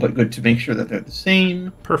as well, but good to make sure that they're the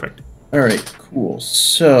same. Perfect. All right, cool.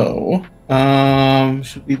 So,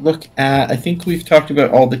 should we look at... I think we've talked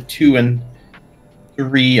about all the 2 and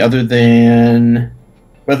 3 other than...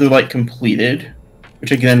 Weatherlight Completed,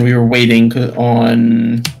 which again we were waiting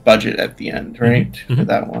on budget at the end, right? For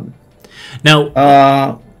that one.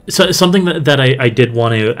 Now, so something that I did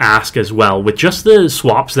want to ask as well, with just the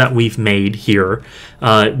swaps that we've made here,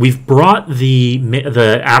 we've brought the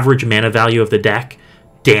average mana value of the deck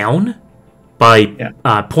down by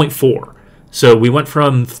 0.4. So we went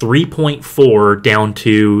from 3.4 down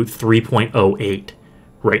to 3.08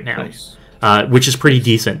 right now. Nice. Which is pretty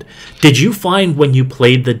decent. Did you find when you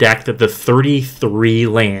played the deck that the 33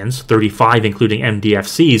 lands, 35 including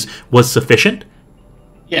MDFCs, was sufficient?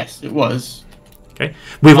 Yes, it was. Okay.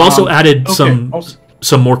 We've also added some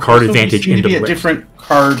more card advantage into the list. Different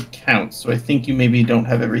card counts, so I think you maybe don't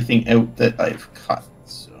have everything out that I've cut.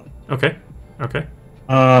 So. Okay.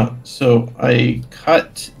 So I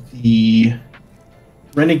cut the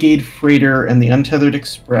Renegade Freighter and the Untethered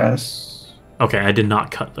Express. Okay, I did not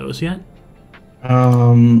cut those yet.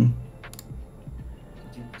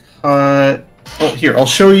 Here, I'll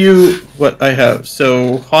show you what I have.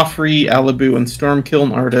 So Hoffrey, Alibu, and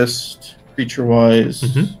Stormkiln Artist,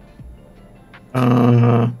 creature-wise.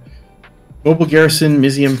 Mobile Garrison,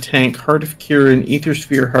 Mizium Tank, Heart of Kirin,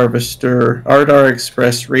 Aethersphere Harvester, Ardar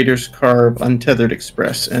Express, Raiders Carve, Untethered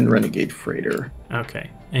Express, and Renegade Freighter. Okay,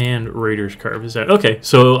 and Raiders Carve is that. Okay,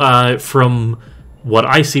 so from what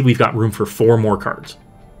I see, we've got room for 4 more cards.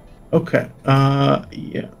 Okay,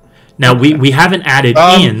 yeah. Now, we haven't added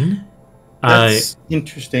in... That's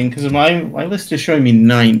interesting, because my list is showing me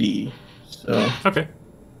 90, so... Okay.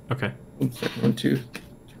 1, 2,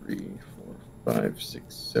 3, 4, 5,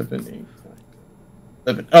 6, 7, 8, 9,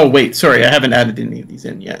 11. Oh, wait, sorry, I haven't added any of these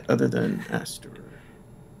in yet, other than Astor.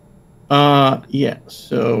 Yeah,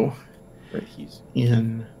 so... Right, he's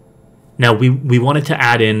in... Now, we wanted to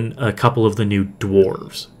add in a couple of the new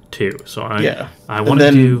dwarves, too. So I want to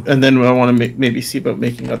do... And then I want to maybe see about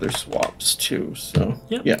making other swaps, too, so...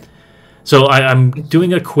 Yep. Yeah. So I'm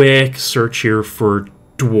doing a quick search here for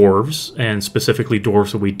dwarves, and specifically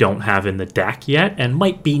dwarves that we don't have in the deck yet, and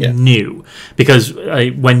might be new. Because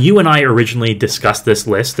when you and I originally discussed this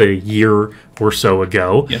list a year or so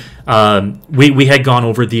ago, we had gone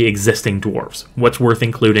over the existing dwarves. What's worth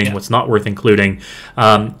including, what's not worth including.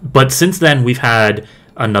 But since then, we've had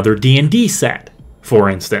another D&D set, for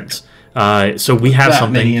instance. So we have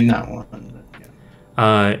something... many in that one.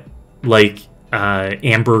 Like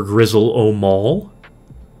Amber Grizzle O'Maul,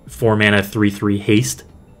 4 mana, 3/3 haste,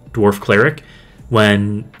 dwarf cleric.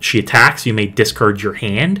 When she attacks, you may discard your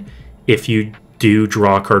hand. If you do,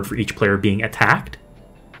 draw a card for each player being attacked.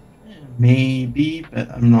 Maybe, but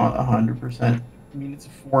I'm not 100%. I mean, it's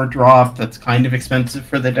a 4-drop. That's kind of expensive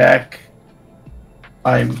for the deck.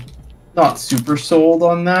 I'm not super sold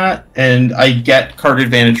on that, and I get card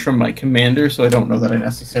advantage from my commander, so I don't know that I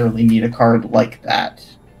necessarily need a card like that.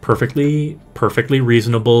 Perfectly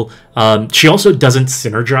reasonable. She also doesn't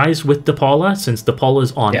synergize with Depala, since Depala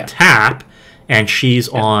is on tap and she's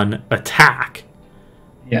on attack.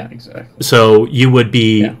 Yeah, exactly. So you would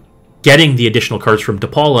be getting the additional cards from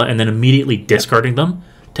Depala and then immediately discarding them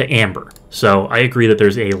to Amber. So I agree that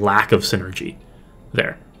there's a lack of synergy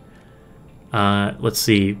there. Let's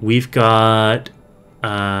see. We've got...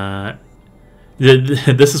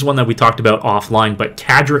 this is one that we talked about offline, but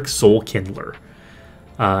Kadric Soulkindler.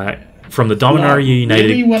 From the Dominaria United.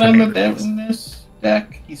 Really what I'm about in this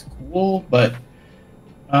deck. He's cool, but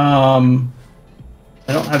I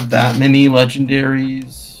don't have that many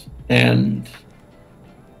legendaries, and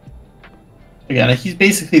again, he's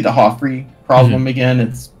basically the Hoffrey problem again.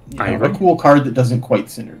 It's a cool card that doesn't quite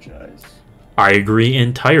synergize. I agree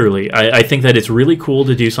entirely. I think that it's really cool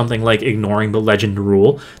to do something like ignoring the legend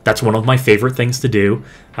rule. That's one of my favorite things to do.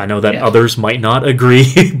 I know that others might not agree,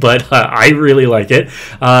 but I really like it.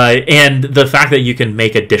 And the fact that you can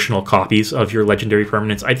make additional copies of your legendary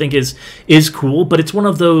permanents, I think is cool, but it's one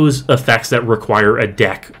of those effects that require a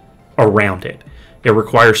deck around it. It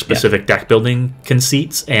requires specific deck building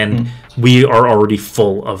conceits, and we are already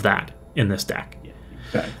full of that in this deck.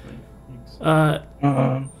 Yeah,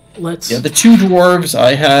 exactly. The 2 dwarves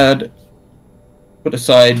I had put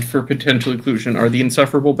aside for potential inclusion are the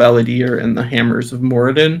Insufferable Balladeer and the Hammers of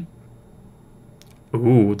Moradin.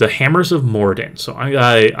 Ooh, the Hammers of Moradin. So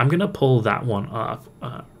I'm going to pull that one up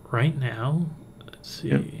right now. Let's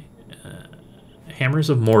see. Hammers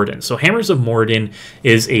of Moradin. So Hammers of Moradin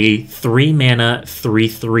is a 3 mana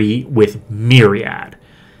 3/3 with Myriad.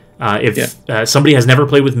 If somebody has never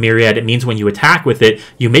played with Myriad, it means when you attack with it,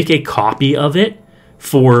 you make a copy of it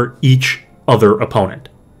for each other opponent.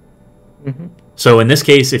 So in this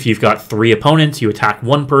case, if you've got 3 opponents, you attack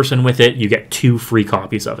 1 person with it, you get 2 free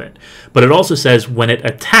copies of it. But it also says when it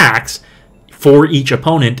attacks, for each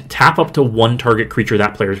opponent, tap up to 1 target creature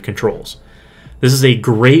that player controls. This is a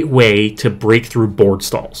great way to break through board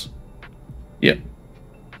stalls. Yeah.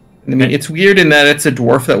 I mean, it's weird in that it's a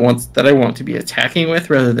dwarf that I want to be attacking with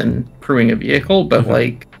rather than crewing a vehicle, but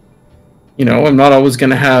like, I'm not always going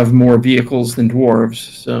to have more vehicles than dwarves,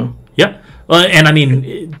 so... Yeah, and I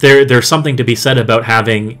mean, there's something to be said about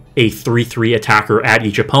having a 3/3 attacker at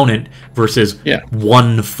each opponent versus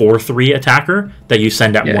 1 4/3 attacker that you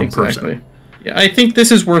send at one person. Yeah, I think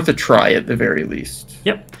this is worth a try at the very least.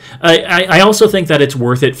 Yep. I also think that it's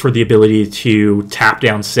worth it for the ability to tap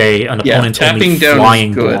down, say, an opponent's only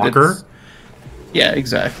flying blocker. Yeah,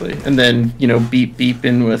 exactly. And then, beep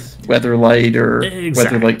in with Weatherlight or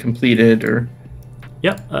Weatherlight completed or...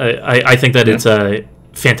 Yep. I think that it's a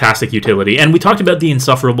fantastic utility. And we talked about the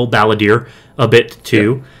Insufferable Balladeer a bit,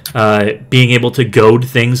 too. Being able to goad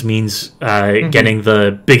things means getting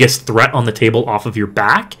the biggest threat on the table off of your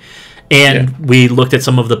back. And we looked at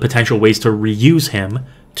some of the potential ways to reuse him,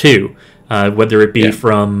 too. whether it be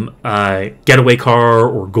from Getaway Car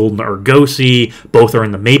or Golden Argosy. Both are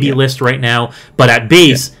in the maybe list right now. But at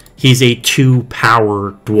base, he's a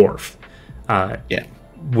 2-power dwarf.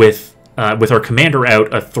 With our commander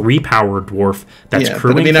out, a 3-power dwarf that's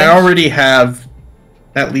crewing. But I mean, I already have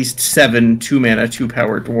at least 7 2-mana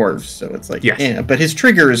 2-power dwarves, so it's like, but his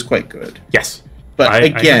trigger is quite good. Yes, but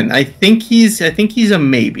I think he's a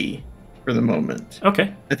maybe for the moment.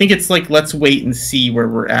 Okay, I think it's like, let's wait and see where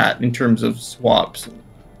we're at in terms of swaps,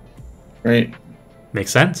 right?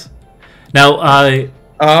 Makes sense. Now,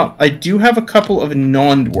 I do have a couple of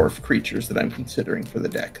non-dwarf creatures that I'm considering for the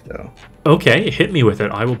deck, though. Okay, hit me with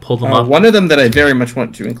it. I will pull them up. One of them that I very much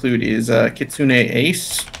want to include is Kitsune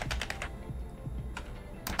Ace.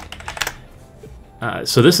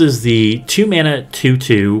 So this is the 2-mana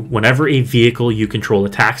 2/2. Whenever a vehicle you control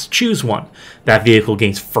attacks, choose one. That vehicle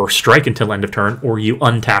gains first strike until end of turn, or you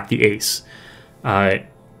untap the ace. The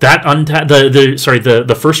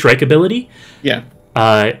first strike ability,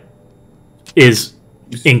 is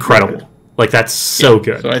incredible. Like, that's so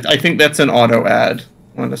good. So I think that's an auto add,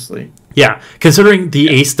 honestly. Yeah, considering the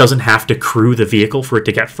ace doesn't have to crew the vehicle for it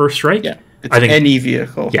to get first strike. Yeah, I think any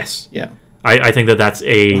vehicle. Yes. Yeah. I think that's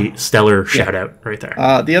a stellar shout-out right there.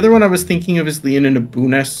 The other one I was thinking of is Leonin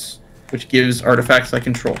Abunas, which gives artifacts that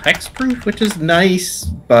control hexproof, which is nice,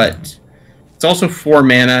 but it's also 4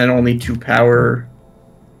 mana and only 2 power.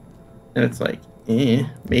 And it's like,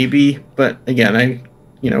 maybe. But again, I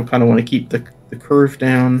kind of want to keep the curve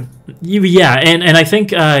down. Yeah, and I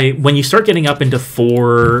think when you start getting up into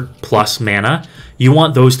 4+ mana, you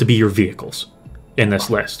want those to be your vehicles in this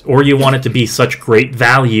list, or you want it to be such great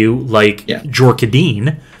value like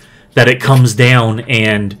Jorkadine that it comes down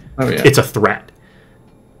and it's a threat.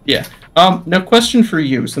 Yeah. Now, question for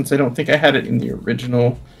you, since I don't think I had it in the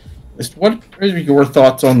original list. What are your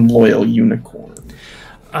thoughts on Loyal Unicorn?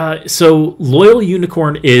 So Loyal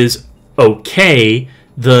Unicorn is okay.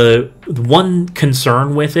 The one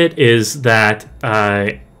concern with it is that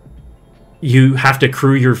you have to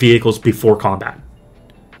crew your vehicles before combat.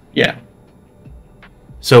 Yeah.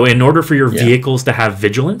 So in order for your vehicles to have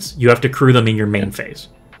vigilance, you have to crew them in your main phase.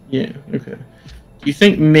 Yeah, okay. Do you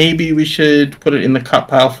think maybe we should put it in the cut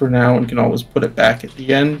pile for now and can always put it back at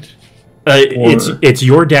the end? It's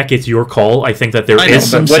your deck, it's your call. I think that there is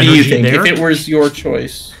some synergy there. What do you think? If it was your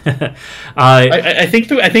choice, I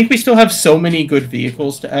think we still have so many good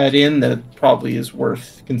vehicles to add in that it probably is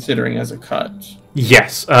worth considering as a cut.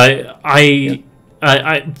 Yes,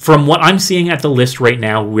 from what I'm seeing at the list right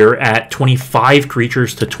now, we're at 25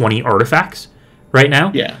 creatures to 20 artifacts right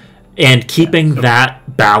now. Yeah, and keeping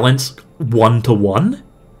that balance 1-to-1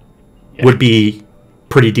 would be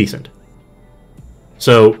pretty decent.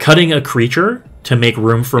 So cutting a creature to make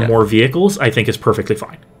room for more vehicles, I think, is perfectly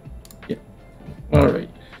fine. Yeah. All right.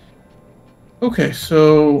 Okay,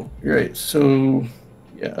 so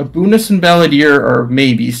Abunas and Balladeer are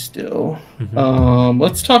maybe still. Mm-hmm.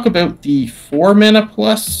 Let's talk about the 4 mana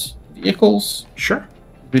plus vehicles. Sure.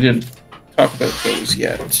 We didn't talk about those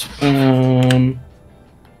yet.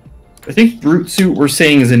 I think Brute Suit we're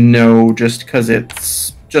saying is a no, just because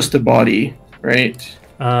it's just a body, right?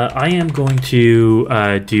 I am going to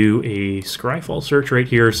do a Scryfall search right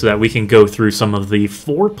here so that we can go through some of the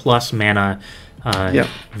 4+ mana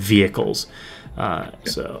vehicles.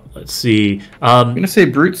 So let's see. I'm going to say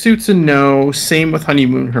Brute Suit's a no. Same with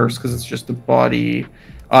Honeymoon Hearse because it's just a body.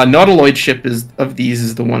 Nautiloid Ship is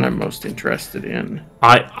the one I'm most interested in.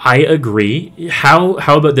 I agree. How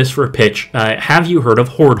about this for a pitch? Have you heard of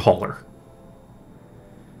Horde Hauler?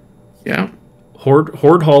 Yeah.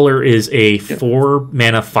 Horde Hauler is a 4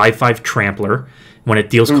 mana 5/5 trampler. When it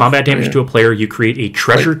deals combat damage to a player, you create a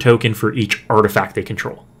treasure token for each artifact they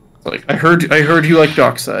control. Like I heard you like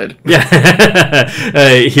Dockside. Yeah.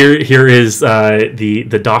 Here is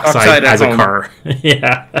the Dockside as a car.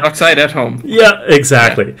 Yeah. Dockside at home. Yeah,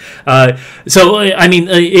 exactly. Yeah. So I mean,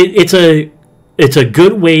 it's a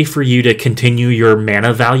good way for you to continue your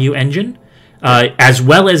mana value engine, as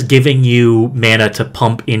well as giving you mana to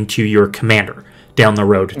pump into your commander down the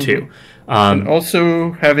road too. And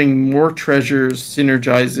also having more treasures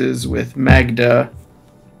synergizes with Magda.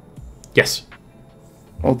 Yes.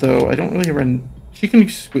 Although I don't really run. Can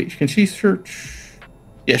she search?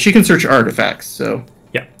 Yeah, she can search artifacts. So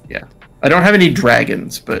yeah. I don't have any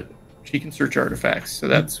dragons, but she can search artifacts, so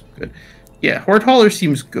that's good. Yeah, Horde Hauler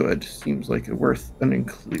seems good. Seems like a worth an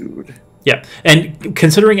include. Yeah, and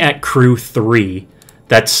considering at crew 3,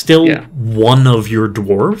 that's still one of your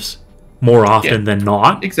dwarves more often than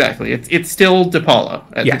not. Exactly, it's still Depala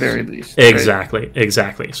at the very least.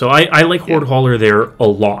 Exactly. So I like Horde Hauler there a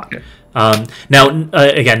lot. Now,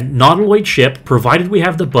 again, non-alloyed ship, provided we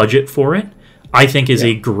have the budget for it, I think is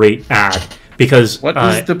a great add. Because what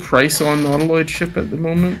is the price on non-alloyed ship at the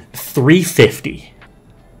moment? $350.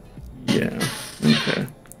 Yeah. Okay.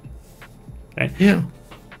 Yeah.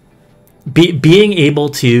 Being able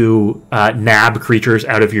to nab creatures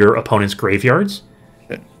out of your opponent's graveyards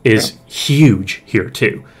is huge here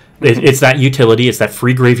too. It's that utility. It's that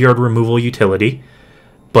free graveyard removal utility.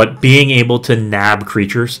 But being able to nab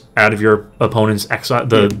creatures out of your opponent's exile,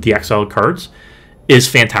 the exiled cards, is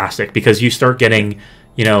fantastic because you start getting,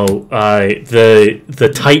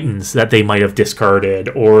 the titans that they might have discarded,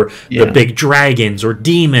 or the big dragons, or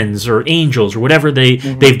demons, or angels, or whatever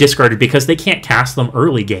they've discarded because they can't cast them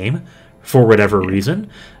early game for whatever reason.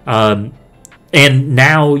 And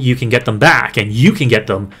now you can get them back, and you can get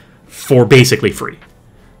them for basically free.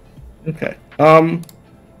 Okay.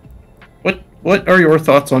 What are your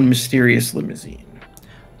thoughts on Mysterious Limousine?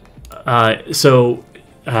 I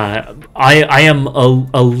am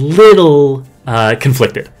a little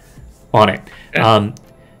conflicted on it. Okay.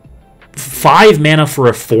 5 mana for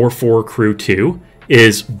a 4/4 crew 2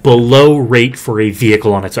 is below rate for a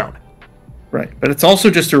vehicle on its own. Right, but it's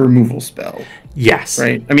also just a removal spell. Yes.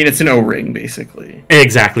 Right? I mean, it's an O-ring, basically.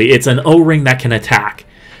 Exactly. It's an O-ring that can attack.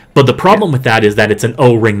 But the problem with that is that it's an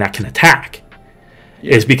O-ring that can attack.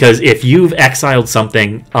 Is because if you've exiled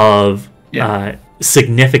something of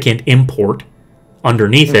significant import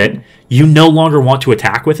underneath it, you no longer want to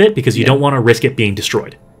attack with it because you don't want to risk it being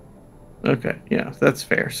destroyed. Okay, yeah, that's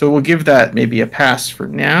fair. So we'll give that maybe a pass for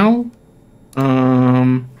now.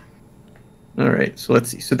 All right, so let's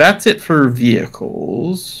see. So that's it for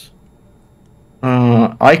vehicles.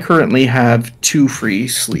 I currently have 2 free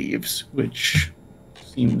sleeves, which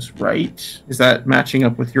seems right. Is that matching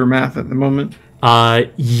up with your math at the moment?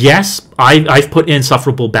 Yes, I've put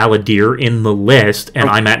Insufferable Balladeer in the list, and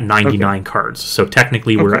I'm at 99 cards. So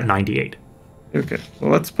technically, we're at 98. Okay, well,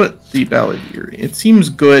 let's put the Balladeer. It seems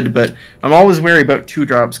good, but I'm always wary about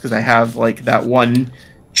 2-drops because I have like that one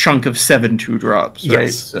chunk of 7 2-drops. Right?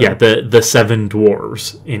 Yes, so. Yeah, the 7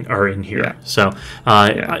 dwarves are in here. Yeah. So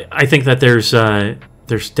I think that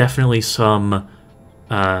there's definitely some.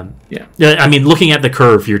 I mean, looking at the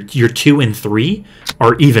curve, your 2 and 3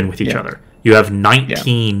 are even with each other. You have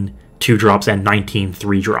 19 2-drops and 19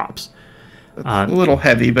 3-drops. That's a little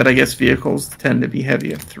heavy, but I guess vehicles tend to be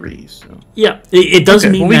heavy at 3. So yeah, it does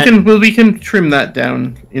mean we can trim that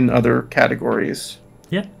down in other categories.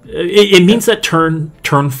 Yeah, it means that turn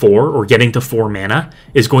 4 or getting to 4 mana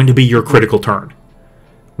is going to be your critical turn.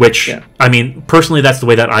 Which I mean, personally, that's the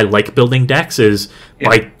way that I like building decks. Is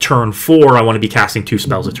by turn 4, I want to be casting 2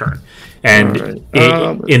 spells a turn. And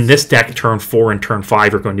in this deck, turn 4 and turn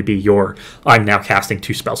 5 are going to be I'm now casting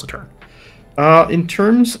 2 spells a turn. In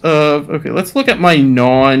terms of... Okay, let's look at my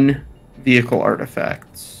non-vehicle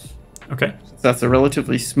artifacts. Okay. So that's a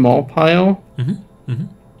relatively small pile.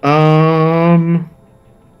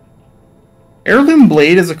 Heirloom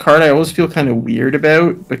Blade is a card I always feel kind of weird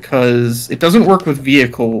about because it doesn't work with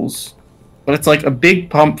vehicles, but it's like a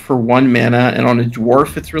big pump for 1 mana, and on a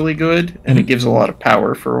dwarf it's really good, and it gives a lot of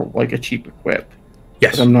power for like a cheap equip.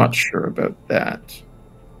 Yes. But I'm not sure about that.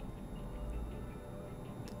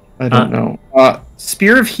 I don't know.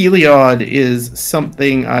 Spear of Heliod is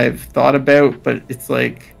something I've thought about, but it's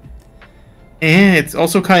like, it's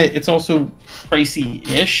also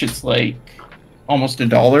pricey-ish. It's like almost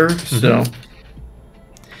 $1. So,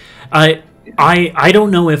 I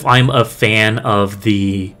don't know if I'm a fan of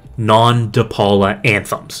the non-Depala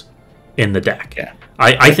anthems in the deck. Yeah.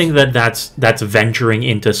 I think that's venturing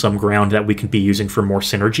into some ground that we can be using for more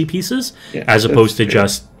synergy pieces as opposed to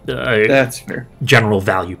just that's fair. General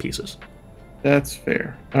value pieces. That's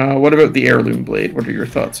fair. What about the Heirloom Blade? What are your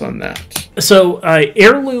thoughts on that? So,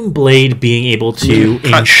 Heirloom Blade being able to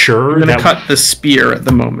ensure I'm going to cut the spear at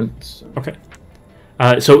the moment. So. Okay.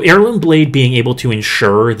 So Heirloom Blade being able to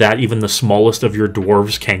ensure that even the smallest of your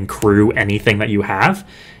dwarves can crew anything that you have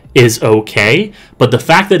is okay, but the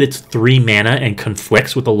fact that it's 3 mana and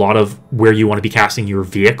conflicts with a lot of where you want to be casting your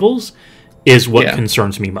vehicles is what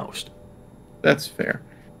concerns me most. That's fair.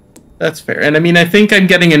 That's fair. And I mean, I think I'm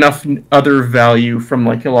getting enough other value from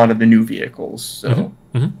like a lot of the new vehicles. So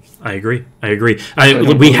I agree.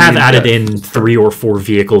 We have added in 3 or 4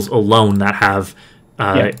 vehicles alone that have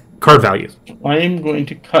card value. I am going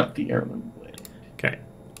to cut the Heirloom Blade. Okay.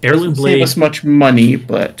 Heirloom Blade. Save us much money,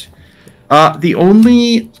 but the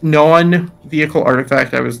only non-vehicle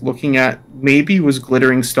artifact I was looking at maybe was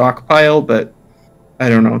Glittering Stockpile, but I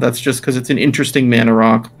don't know. That's just because it's an interesting mana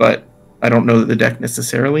rock, but I don't know that the deck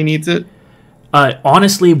necessarily needs it.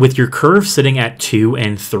 Honestly, with your curve sitting at 2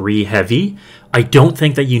 and 3 heavy, I don't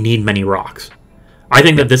think that you need many rocks. I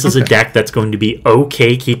think that this is a deck that's going to be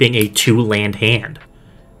okay keeping a 2-land hand.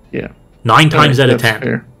 Yeah. 9 times out of 10.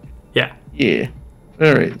 Fair. Yeah. Yeah.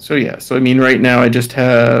 All right. So yeah. So I mean, right now I just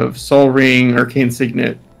have Sol Ring, Arcane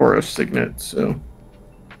Signet, Boros Signet. So.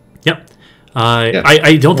 Yep.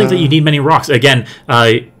 I don't think that you need many rocks. Again,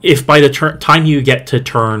 if by the time you get to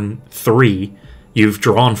turn 3, you've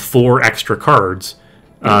drawn 4 extra cards.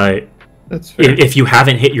 That's fair. If you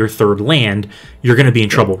haven't hit your 3rd land, you're going to be in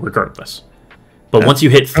trouble regardless. But once you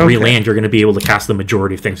hit 3 land, you're going to be able to cast the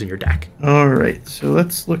majority of things in your deck. All right, so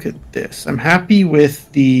let's look at this. I'm happy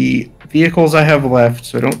with the vehicles I have left,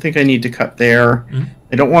 so I don't think I need to cut there. Mm-hmm.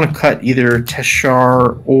 I don't want to cut either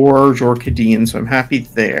Teshar or Jorkadin, so I'm happy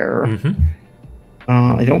there. Mm-hmm.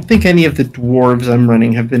 I don't think any of the dwarves I'm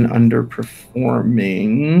running have been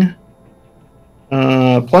underperforming.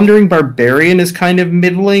 Plundering Barbarian is kind of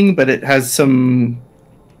middling, but it has some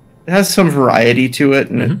variety to it,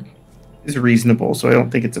 and it is reasonable, so I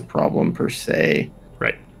don't think it's a problem per se.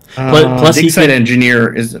 Right. Plus, Digside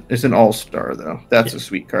Engineer is an all-star, though. That's a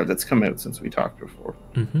sweet card that's come out since we talked before.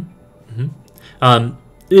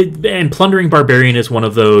 And Plundering Barbarian is one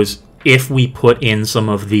of those, if we put in some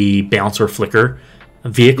of the Bounce or Flicker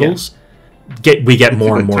vehicles, we get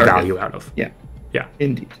more and more value out of. Yeah. Yeah.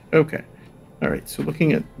 Indeed. Okay. All right, so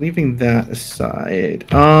leaving that aside,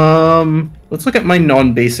 let's look at my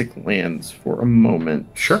non-basic lands for a moment.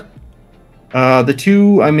 Sure. The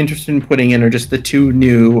 2 I'm interested in putting in are just the 2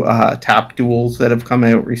 new tap duels that have come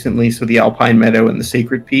out recently, so the Alpine Meadow and the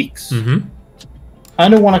Sacred Peaks. I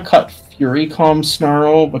kind of want to cut Furycom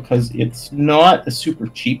Snarl because it's not a super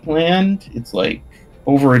cheap land. It's like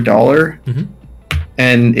over $1.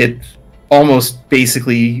 And it's almost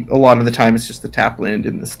basically, a lot of the time, it's just the tap land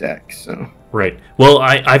in this deck, so... Right. Well,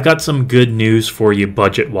 I've got some good news for you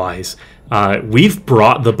budget-wise. We've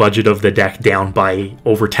brought the budget of the deck down by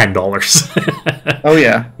over $10. Oh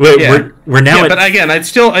yeah. We're now. But again, I'd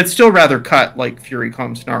still rather cut like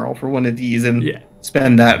Furycom Snarl for one of these and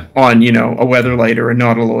spend that on a Weatherlight or a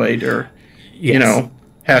Nautiloid or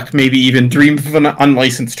heck, maybe even Dream of an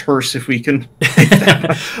Unlicensed Hearse if we can.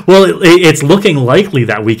 Well, it's looking likely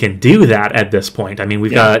that we can do that at this point. I mean,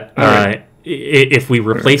 we've got. If we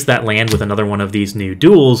replace that land with another one of these new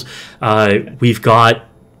duels, we've got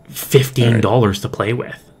 $15 to play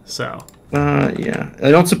with. So I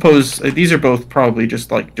don't suppose these are both probably just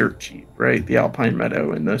like dirt cheap, right? The Alpine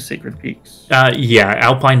Meadow and the Sacred Peaks.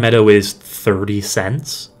 Alpine Meadow is 30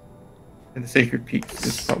 cents, and the Sacred Peaks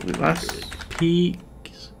is probably less.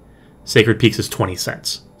 Sacred Peaks is 20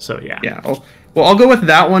 cents. So I'll go with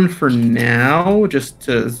that one for now. Just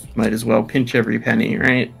to might as well pinch every penny,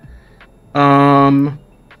 right?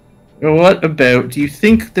 What about, do you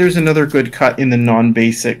think there's another good cut in the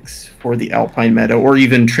non-basics for the Alpine Meadow, or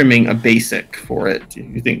even trimming a basic for it? Do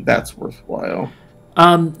you think that's worthwhile?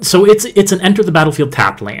 So it's an Enter the Battlefield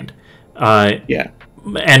tapped land.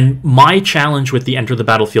 And my challenge with the Enter the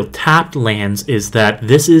Battlefield tapped lands is that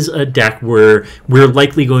this is a deck where we're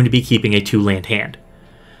likely going to be keeping a 2-land hand.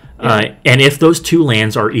 And if those 2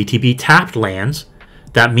 lands are ETB tapped lands,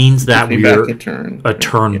 that means that we're a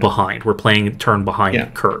turn behind. We're playing a turn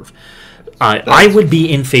behind curve. I would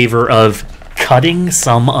be in favor of cutting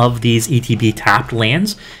some of these ETB tapped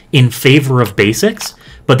lands in favor of basics,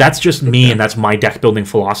 but that's just me and that's my deck building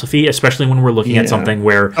philosophy, especially when we're looking at something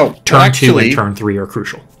where turn 2 and turn 3 are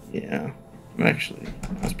crucial. Yeah, actually,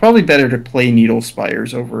 it's probably better to play Needle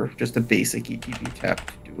Spires over just a basic ETB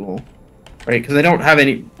tapped duel, right? Because I don't have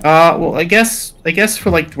any. Well, I guess for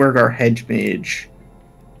like Dwergar Hedge Mage,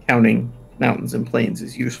 counting mountains and plains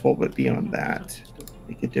is useful, but beyond that, doesn't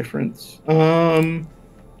make a difference.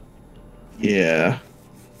 Yeah.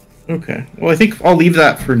 Okay. Well, I think I'll leave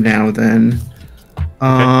that for now then.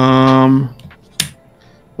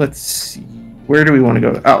 Let's see. Where do we want to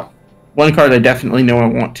go? Oh, one card I definitely know I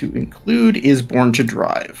want to include is Born to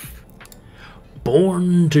Drive.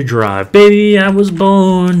 Born to Drive. Baby, I was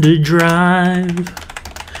born to drive.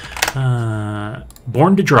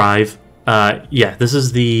 Born to Drive. This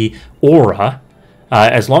is the aura.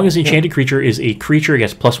 As long as the enchanted creature is a creature, it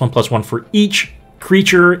gets +1/+1 for each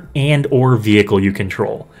creature and or vehicle you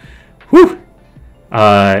control. Whew!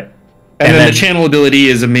 And then the channel ability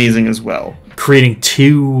is amazing as well. Creating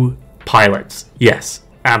 2 pilots. Yes,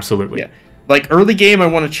 absolutely. Yeah. Like early game, I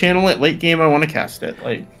want to channel it. Late game, I want to cast it.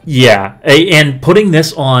 And putting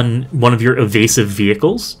this on one of your evasive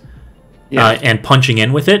vehicles and punching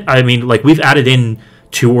in with it. I mean, like we've added in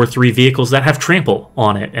 2 or 3 vehicles that have trample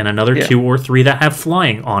on it, and another 2 or 3 that have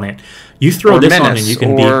flying on it. You throw this on, and you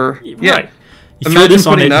can be right. throw Imagine this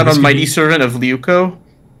on putting it, that this on could Mighty be- Servant of Liuko.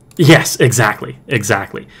 Yes, exactly.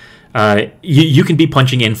 You can be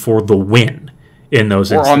punching in for the win in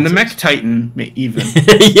those Or instances. on the Mech Titan, even.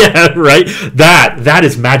 Yeah, right? That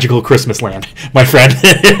is magical Christmas land, my friend.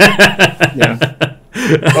 Yeah.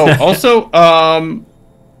 Oh, also,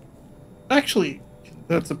 actually,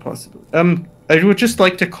 that's a possibility. I would just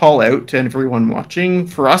like to call out to everyone watching,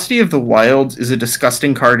 Ferocity of the Wilds is a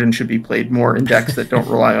disgusting card and should be played more in decks that don't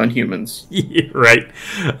rely on humans. Yeah, right.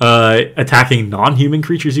 Attacking non-human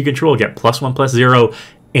creatures you control, get +1/+0,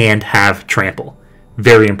 and have trample.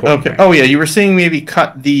 Very important. Okay. Oh, yeah, you were saying maybe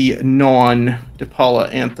cut the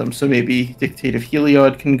non-Depala anthem, so maybe Dictative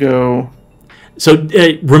Heliod can go. So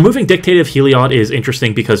removing Dictative Heliod is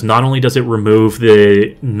interesting because not only does it remove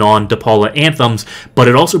the non-Depala anthems, but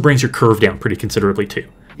it also brings your curve down pretty considerably too.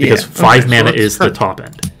 Because 5 mana is the top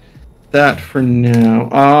end. That for now.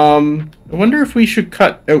 I wonder if we should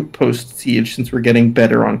cut Outpost Siege since we're getting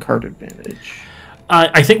better on card advantage.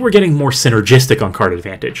 I think we're getting more synergistic on card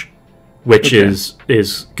advantage, which is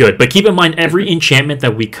good. But keep in mind, every enchantment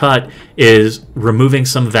that we cut is removing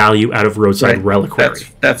some value out of Roadside Reliquary.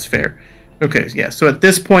 That's fair. Okay, yeah, so at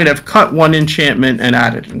this point I've cut one enchantment and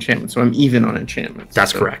added enchantment, so I'm even on enchantments.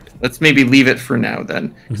 That's correct. Let's maybe leave it for now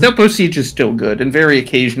then. Outpost Siege is still good, and very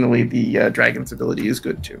occasionally the Dragon's ability is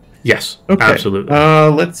good too. Yes, okay. Absolutely.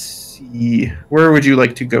 Let's see. Where would you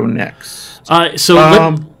like to go next?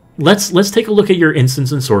 Let's take a look at your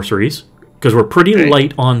instants and sorceries, because we're pretty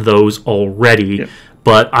light on those already,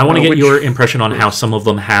 but I want to get your impression on how some of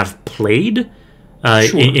them have played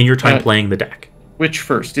in your time playing the deck. Which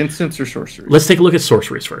first, instants or sorceries? Let's take a look at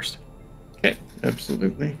sorceries first. Okay,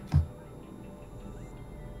 absolutely.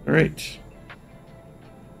 All right.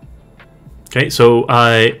 Okay, so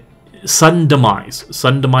Sudden Demise.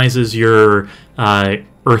 Sudden Demise is your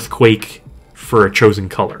Earthquake for a chosen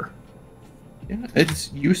color. Yeah,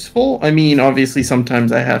 it's useful. I mean, obviously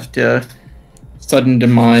sometimes I have to Sudden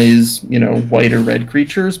Demise, white or red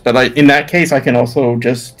creatures, but in that case I can also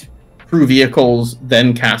just crew vehicles,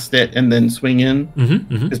 then cast it, and then swing in,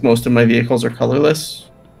 because most of my vehicles are colorless.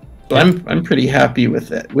 So I'm pretty happy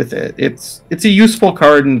with it. It's a useful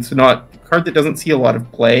card, and it's not a card that doesn't see a lot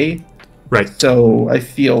of play. Right. So I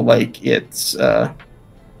feel like it's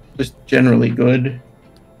just generally good.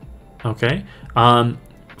 Okay.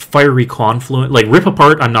 Fiery Confluence, like Rip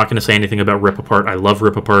Apart. I'm not going to say anything about Rip Apart. I love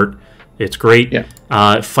Rip Apart. It's great.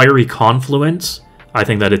 Yeah. Fiery Confluence. I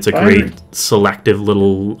think that it's a great selective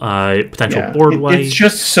little potential board wipe. It's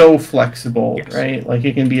just so flexible, right? Like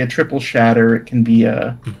it can be a triple shatter. It can be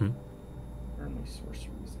a. Where are my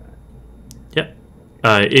sorceries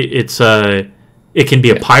at? It can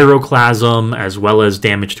be a pyroclasm as well as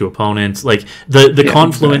damage to opponents. Like the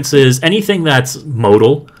confluences, anything that's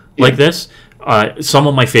modal like this. Some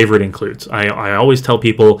of my favorite includes. I always tell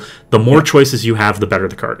people the more choices you have, the better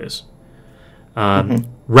the card is.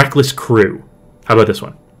 Reckless Crew. How about this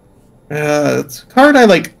one? It's a card I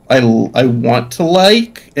like. I want to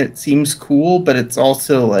like. It seems cool, but it's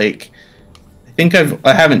also like I think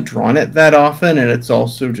I haven't drawn it that often, and it's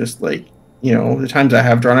also just like the times I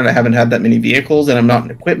have drawn it, I haven't had that many vehicles, and I'm not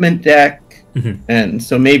an equipment deck, and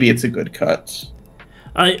so maybe it's a good cut.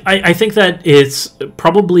 I think that it's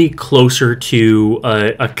probably closer to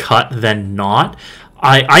a cut than not.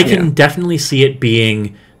 I can definitely see it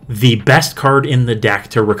being the best card in the deck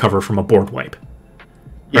to recover from a board wipe.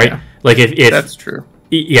 Right? Yeah, like if that's true.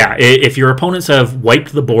 Yeah, if your opponents have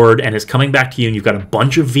wiped the board and is coming back to you and you've got a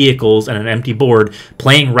bunch of vehicles and an empty board,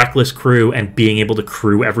 playing Reckless Crew and being able to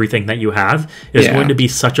crew everything that you have is going to be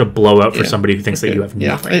such a blowout for somebody who thinks that you have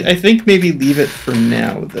nothing. I think maybe leave it for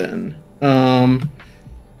now then.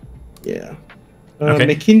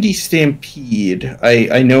 McKindy Stampede.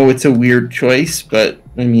 I know it's a weird choice, but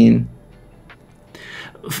I mean,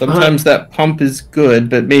 sometimes that pump is good,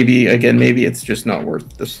 but maybe it's just not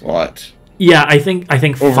worth the slot. Yeah, I think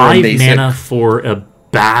 5 mana for a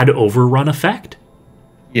bad overrun effect.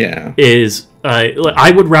 Yeah, is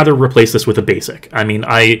I would rather replace this with a basic. I mean,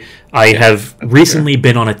 I have recently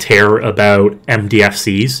been on a tear about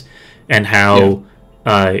MDFCs and how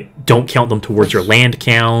don't count them towards your land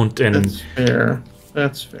count, and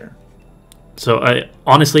that's fair. So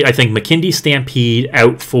honestly, I think McKindy Stampede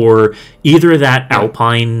out for either that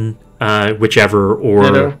Alpine, whichever,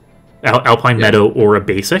 or Alpine Meadow, or a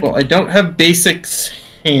basic. Well, I don't have basics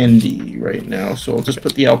handy right now, so I'll just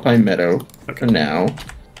put the Alpine Meadow for now.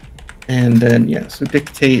 And then, so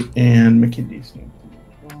Dictate and McKindy Stampede.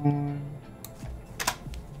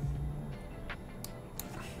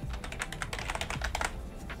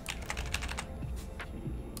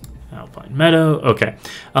 Alpine Meadow. Okay.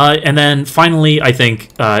 And then finally, I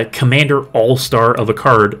think Commander All-Star of a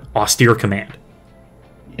card, Austere Command.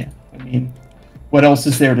 Yeah, I mean, what else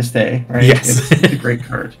is there to say, right? Yes. It's a great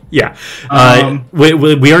card. Yeah.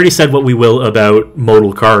 We already said what we will about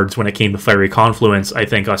modal cards when it came to Fiery Confluence. I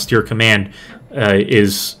think Austere Command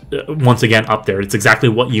is, once again, up there. It's exactly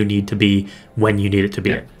what you need to be when you need it to be.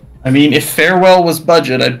 Yeah. I mean, if Farewell was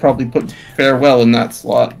budget, I'd probably put Farewell in that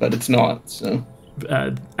slot, but it's not, so...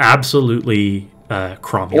 absolutely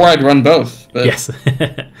cromulent. Or I'd run both. But... Yes.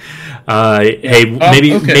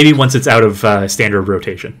 Maybe once it's out of standard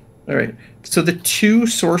rotation. All right. So the two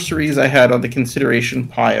sorceries I had on the consideration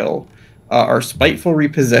pile are Spiteful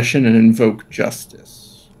Repossession and Invoke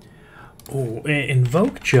Justice. Oh,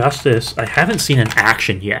 Invoke Justice. I haven't seen an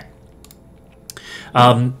action yet.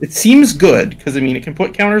 It seems good because I mean it can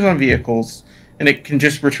put counters on vehicles and it can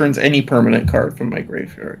just returns any permanent card from my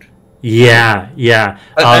graveyard. Yeah.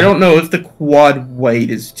 I don't know if the quad white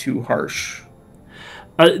is too harsh.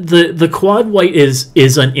 The quad white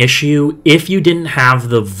is an issue if you didn't have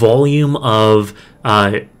the volume of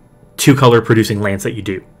 2-color producing lands that you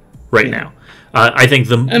do now. I think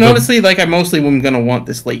honestly, like I mostly am going to want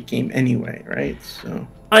this late game anyway, right? So.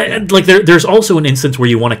 There's also an instance where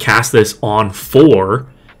you want to cast this on 4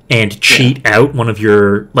 and cheat out one of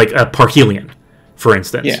your, like a Parhelion, for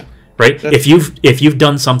instance. Yeah. Right? If you've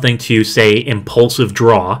done something to, say, Impulsive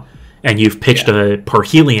Draw, and you've pitched a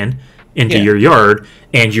Parhelion into your yard,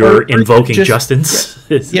 and you're invoking Justice.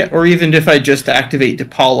 Or even if I just activate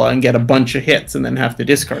Depala and get a bunch of hits and then have to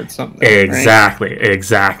discard something.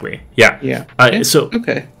 Exactly. Yeah.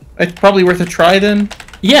 Okay. It's probably worth a try then?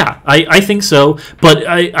 Yeah, I think so. But,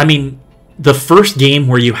 I mean, the first game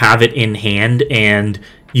where you have it in hand and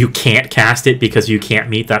you can't cast it because you can't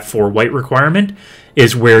meet that 4 white requirement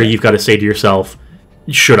is where you've got to say to yourself,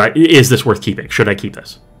 is this worth keeping? Should I keep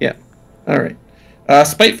this? Yeah. All right.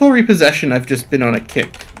 Spiteful Repossession, I've just been on a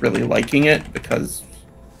kick really liking it because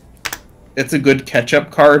it's a good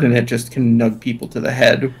catch-up card and it just can nug people to the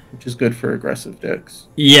head, which is good for aggressive decks.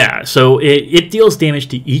 Yeah, so it deals damage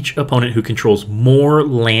to each opponent who controls more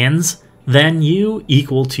lands than you,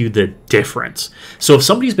 equal to the difference. So if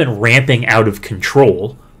somebody's been ramping out of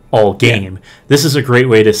control all game, this is a great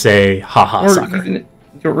way to say, haha, sucker.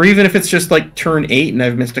 Or even if it's just like turn 8 and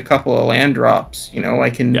I've missed a couple of land drops, I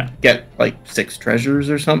can get like 6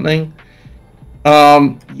 treasures or something.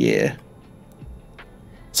 Yeah.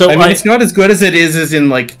 So I mean, it's not as good as it is as in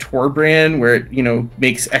like Torbrand, where it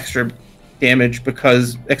makes extra damage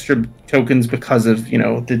extra tokens because of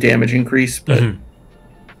the damage increase. But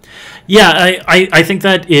yeah, I think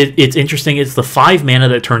that it's interesting. It's the 5 mana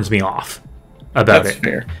that turns me off about That's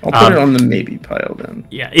fair. I'll put it on the maybe pile then.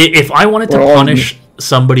 Yeah, if I wanted to punish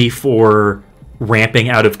somebody for ramping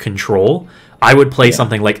out of control, I would play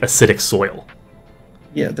something like Acidic Soil.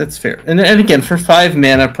 Yeah, that's fair. And again, for 5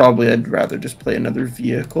 mana, probably I'd rather just play another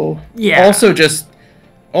vehicle. Yeah.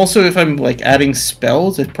 Also, if I'm like adding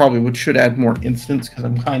spells, it probably should add more instants because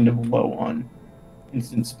I'm kind of low on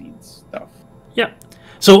instant speed stuff. Yeah.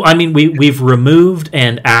 So I mean, we've removed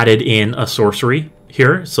and added in a sorcery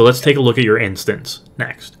here. So let's take a look at your instance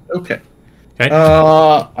next. Okay. Okay.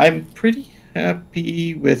 I'm pretty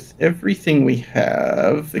happy with everything we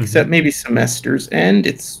have, except maybe Semester's End.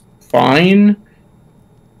 It's fine.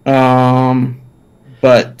 But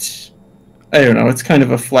I don't know. It's kind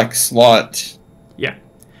of a flex slot. Yeah,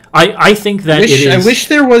 I think that I wish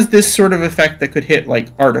there was this sort of effect that could hit like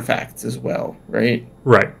artifacts as well. Right.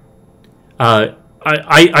 Right.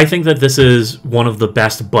 I think that this is one of the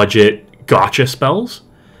best budget gotcha spells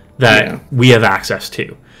that we have access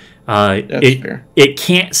to. That's fair. It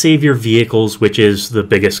can't save your vehicles, which is the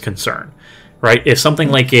biggest concern. Right. If something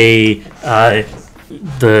like the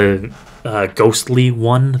ghostly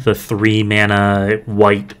one, the 3 mana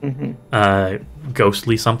white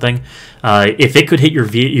ghostly something, if it could hit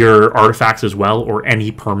your artifacts as well or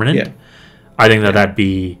any permanent, I think that'd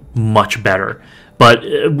be much better. But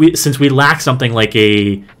since we lack something like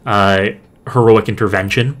a heroic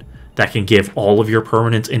intervention that can give all of your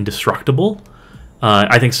permanents indestructible,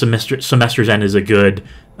 I think Semester's End is a good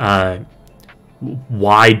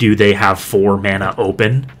why do they have 4 mana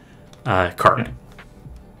open card.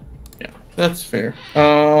 That's fair.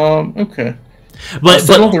 Okay. But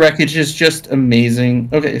Settle the Wreckage is just amazing.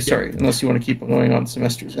 Okay, sorry. Unless you want to keep going on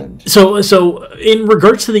Semester's End. So in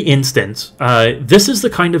regards to the instance, this is the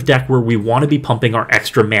kind of deck where we want to be pumping our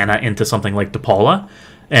extra mana into something like Depala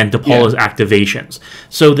and Depala's activations.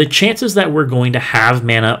 So the chances that we're going to have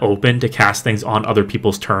mana open to cast things on other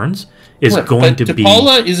people's turns is going to be...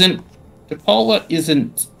 Depala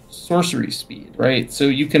isn't sorcery speed, right? So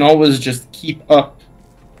you can always just keep up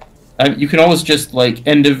you can always just, like,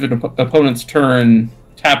 end of an opponent's turn,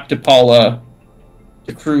 tap Depala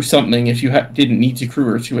to crew something if you didn't need to crew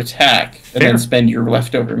or to attack, and then spend your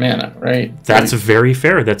leftover mana, right? That's very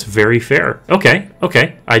fair. That's very fair. Okay.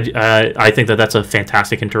 I think that's a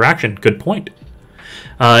fantastic interaction. Good point.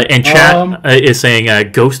 And chat is saying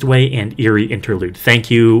Ghostway and Eerie Interlude. Thank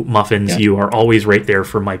you, Muffins. Yeah. You are always right there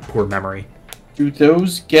for my poor memory. Do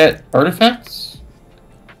those get artifacts?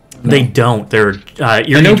 No. They don't. They're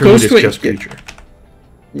Eerie Interlude is just creature.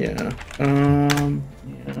 Yeah.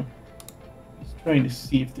 Yeah. Just trying to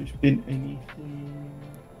see if there's been anything.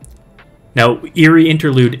 Now, Eerie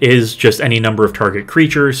Interlude is just any number of target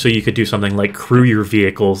creatures, so you could do something like crew your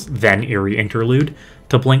vehicles, then Eerie Interlude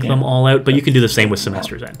to blink them all out, but you can do the same with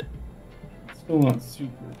Semester's End. Still not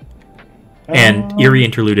super. And Eerie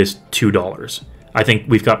Interlude is $2. I think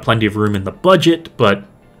we've got plenty of room in the budget, but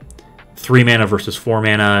 3 mana versus 4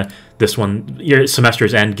 mana. This one, your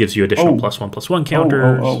Semester's End gives you additional +1/+1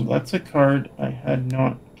 counters. Oh, that's a card I had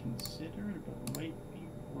not considered, but might be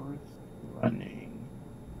worth running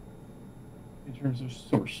in terms of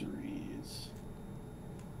sorceries.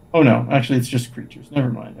 Oh no, actually it's just creatures. Never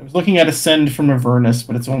mind. I was looking at Ascend from Avernus,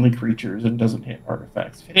 but it's only creatures and doesn't hit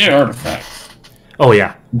artifacts. If it hit artifacts... Oh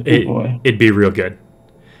yeah, it'd be real good.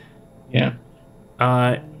 Yeah.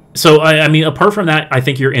 So, I mean, apart from that, I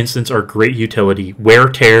think your instants are great utility. Wear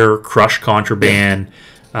Tear, Crush Contraband,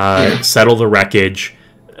 Settle the Wreckage.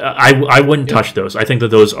 I wouldn't touch those. I think that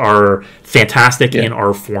those are fantastic in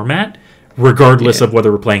our format, regardless of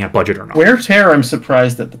whether we're playing at budget or not. Wear Tear, I'm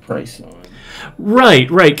surprised at the price on.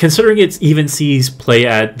 Right. Considering it's even sees play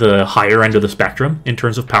at the higher end of the spectrum in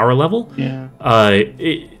terms of power level. Yeah.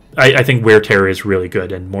 I think Wear Tear is really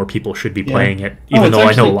good, and more people should be playing it, even though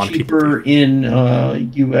I know a lot of people do. It's cheaper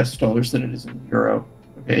in US dollars than it is in Euro.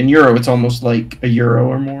 Okay, in Euro, it's almost like €1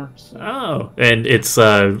 or more. So. Oh, and it's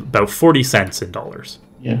about 40 cents in dollars.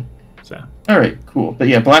 Yeah. So. All right, cool. But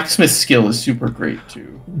yeah, Blacksmith's Skill is super great,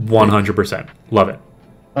 too. 100%. Love it.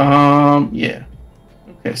 Yeah.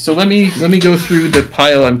 Okay, so let me go through the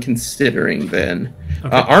pile I'm considering then.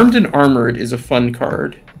 Okay. Armed and Armored is a fun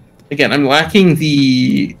card. Again, I'm lacking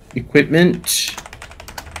the equipment.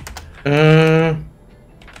 Yeah,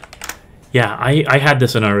 I had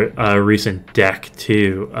this in a recent deck,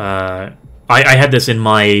 too. I had this in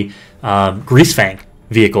my Greasefang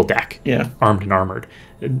vehicle deck, Armed and Armored.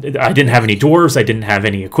 I didn't have any dwarves, I didn't have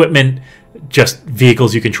any equipment. Just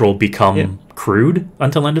vehicles you control become crewed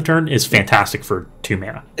until end of turn is fantastic for 2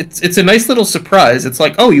 mana. It's a nice little surprise. It's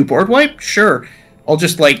like, oh, you board wipe? Sure. I'll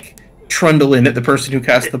just, like... trundle in at the person who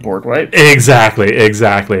cast the board wipe. Exactly.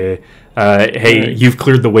 Hey, you've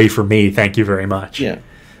cleared the way for me. Thank you very much. Yeah.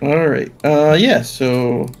 All right.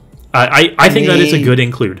 So I think that is a good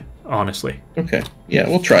include, honestly. Okay. Yeah,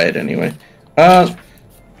 we'll try it anyway.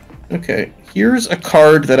 Okay. Here's a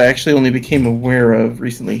card that I actually only became aware of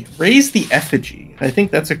recently. Raise the Effigy. I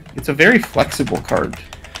think it's a very flexible card.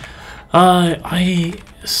 I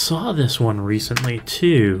saw this one recently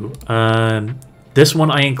too. This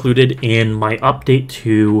one I included in my update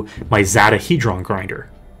to my Zadahedron Grinder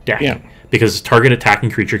deck. Yeah. Because target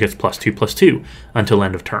attacking creature gets +2/+2 until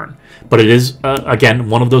end of turn. But it is, again,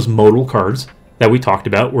 one of those modal cards that we talked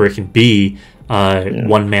about where it can be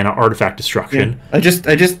 1 mana artifact destruction. Yeah.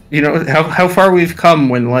 I just you know, how far we've come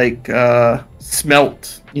when, like,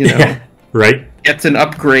 Smelt, you know, right? Gets an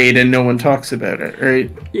upgrade and no one talks about it,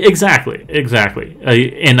 right? Exactly.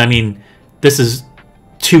 And I mean, this is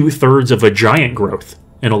 2/3 of a giant growth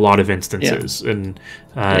in a lot of instances, and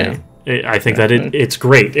I think that it's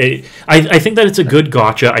great. I think that it's a good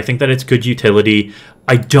gotcha. I think that it's good utility.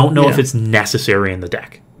 I don't know if it's necessary in the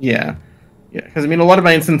deck. Yeah, because I mean, a lot of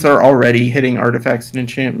my instances are already hitting artifacts and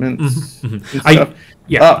enchantments. And stuff.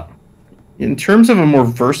 In terms of a more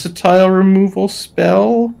versatile removal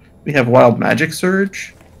spell, we have Wild Magic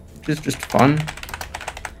Surge, which is just fun.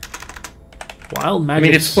 Wild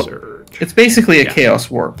Magic Surge. It's basically a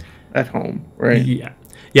Chaos Warp at home, right?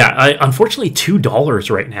 Yeah. Unfortunately,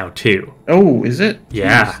 $2 right now too. Oh, is it?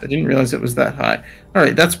 Yeah. Jeez, I didn't realize it was that high. All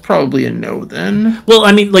right, that's probably a no then. Well,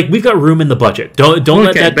 I mean, like, we've got room in the budget. Don't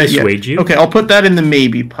let that dissuade you. Okay, I'll put that in the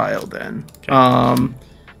maybe pile then. Okay.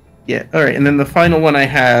 Yeah. All right, and then the final one I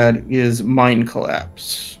had is Mind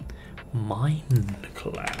Collapse. Mind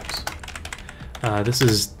Collapse.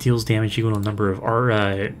 This deals damage equal to a number of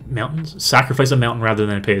our mountains. Sacrifice a mountain rather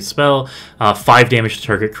than pay a spell. 5 damage to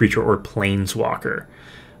target creature or planeswalker.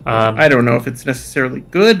 I don't know if it's necessarily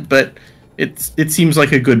good, but it seems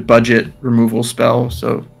like a good budget removal spell.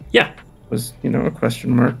 So yeah, was a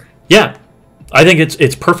question mark. Yeah, I think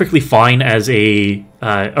it's perfectly fine as a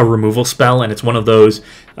removal spell, and it's one of those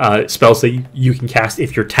spells that you can cast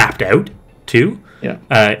if you're tapped out too. Yeah.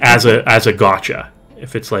 As a gotcha.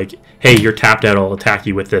 If it's like, hey, you're tapped out, I'll attack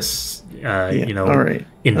you with this. All right.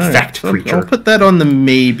 Infect creature. I'll put that on the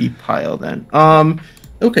maybe pile then.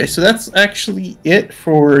 Okay, so that's actually it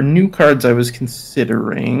for new cards I was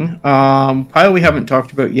considering. Pile we haven't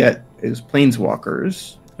talked about yet is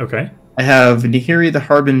Planeswalkers. Okay. I have Nahiri the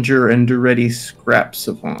Harbinger and Duretti Scrap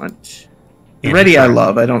Savant. Duretti I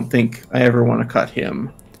love. I don't think I ever want to cut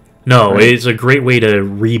him. No, right? It's a great way to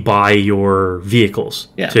rebuy your vehicles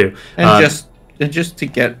too. And just to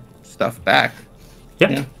get stuff back.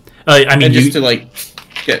 Yeah. I mean, and just to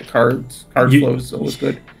get card flows is always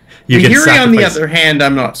good. Nahiri, on the other hand,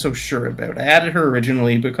 I'm not so sure about. I added her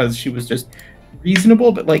originally because she was just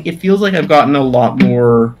reasonable, but it feels like I've gotten a lot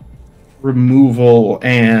more removal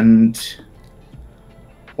and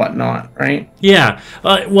whatnot, right? Yeah.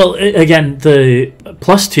 Well, again, the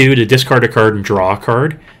 +2 to discard a card and draw a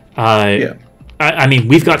card. I mean,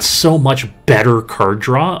 we've got so much better card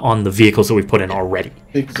draw on the vehicles that we've put in already.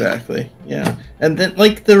 Exactly. Yeah. And then,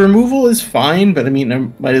 the removal is fine, but I mean, I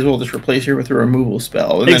might as well just replace her with a removal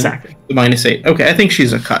spell. And exactly. Then the -8. Okay, I think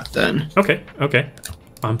she's a cut then. Okay.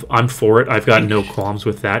 I'm for it. I've got no qualms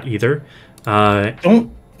with that either. Don't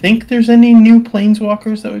think there's any new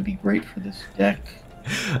Planeswalkers that would be great for this deck.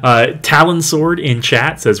 Talon Sword in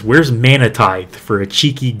chat says, "Where's Mana Tithe for a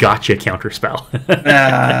cheeky gotcha counterspell?"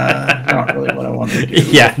 Not really what I want to do.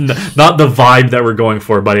 Yeah, not the vibe that we're going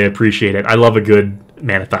for, but I appreciate it. I love a good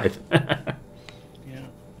Mana Tithe.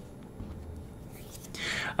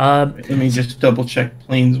 Let me just double check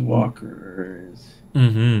Planeswalkers.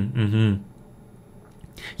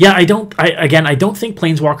 Yeah, I don't think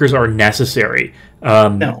Planeswalkers are necessary.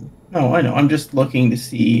 No, I know. I'm just looking to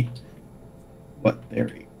see what there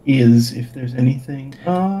is, if there's anything. If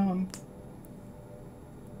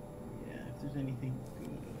there's anything good.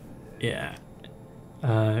 Yeah.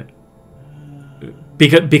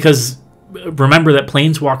 Because remember that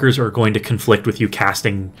Planeswalkers are going to conflict with you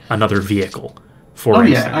casting another vehicle. For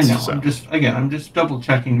instance, I know. So. I'm just double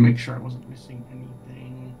checking to make sure I wasn't missing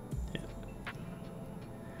anything. Yeah.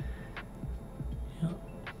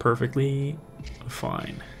 Perfectly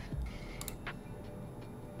fine.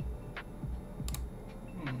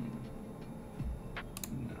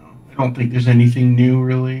 I don't think there's anything new,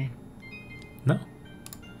 really.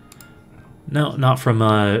 No, not from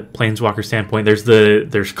a Planeswalker standpoint. There's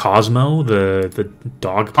Cosmo, the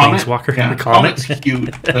dog Comet? Planeswalker. Yeah, the Comet. Comet's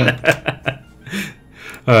cute.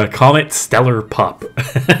 Comet Stellar Pup.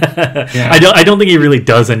 Yeah. I don't think he really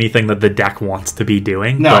does anything that the deck wants to be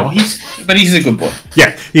doing. No, but he's a good boy.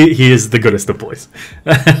 Yeah, he is the goodest of boys.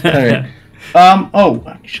 All right.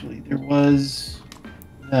 Actually, there was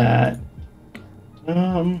that.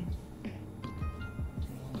 What?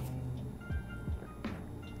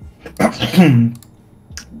 Actually,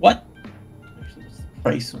 what's the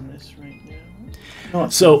price on this right now?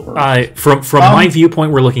 So, from my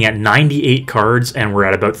viewpoint, we're looking at 98 cards, and we're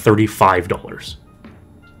at about $35.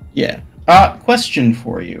 Yeah. Question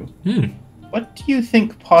for you. What do you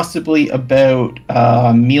think possibly about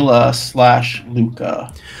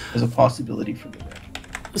Mila/Luca as a possibility for the deck?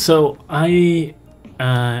 So I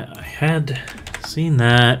had seen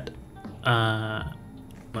that.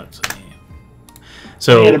 Let's see.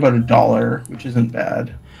 So I had about $1, which isn't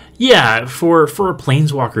bad. Yeah, for a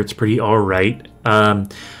Planeswalker, it's pretty alright.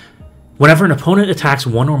 Whenever an opponent attacks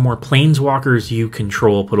one or more Planeswalkers you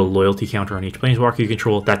control, put a loyalty counter on each Planeswalker you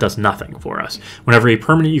control. That does nothing for us. Whenever a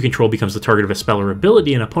permanent you control becomes the target of a spell or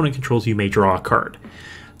ability an opponent controls, you may draw a card.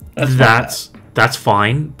 That's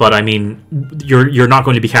fine, but I mean, you're not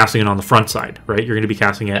going to be casting it on the front side, right? You're going to be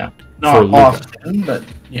casting it for Luca. Often, but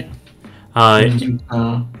yeah.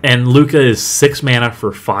 And Luca is 6 mana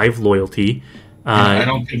for 5 loyalty. I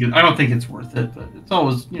don't think it's worth it, but it's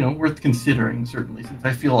always worth considering, certainly, since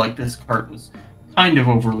I feel like this card was kind of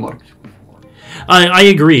overlooked before. I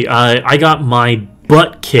agree. I got my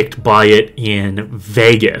butt kicked by it in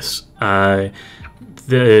Vegas. The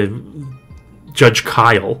Judge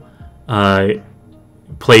Kyle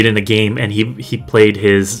played in a game, and he played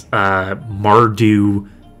his Mardu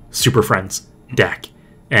Super Friends deck.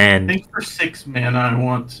 And I think for 6 mana, I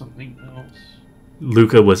want something else.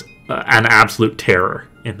 Luca was an absolute terror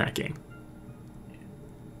in that game.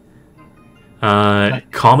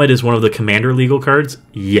 Comet is one of the commander legal cards.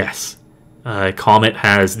 Yes. Comet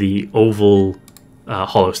has the oval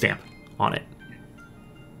hollow stamp on it.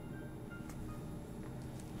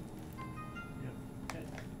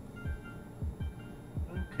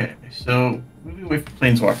 Okay, so moving away from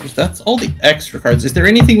Planeswalkers, that's all the extra cards. Is there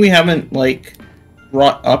anything we haven't,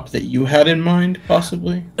 brought up that you had in mind,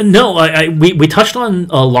 possibly? No, we touched on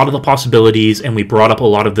a lot of the possibilities, and we brought up a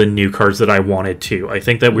lot of the new cards that I wanted to. I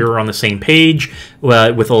think that we were on the same page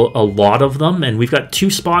with a lot of them, and we've got 2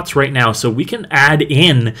 spots right now, so we can add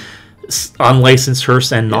in Unlicensed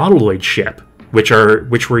Hearse and Nautiloid Ship, which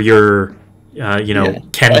were your,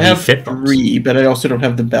 can I have fit 3, but I also don't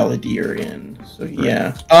have the Balladeer in. So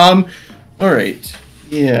yeah. All right.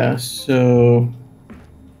 Yeah. So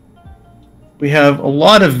we have a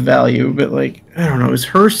lot of value, but like I don't know. Is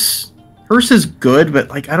Hearse is good, but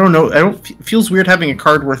like I don't know. It feels weird having a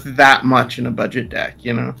card worth that much in a budget deck.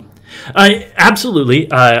 You know.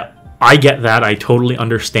 Absolutely. I get that. I totally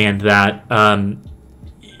understand that.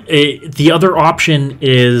 The other option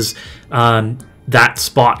is that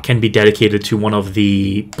spot can be dedicated to one of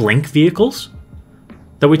the Blink vehicles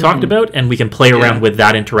that we talked about, and we can play around with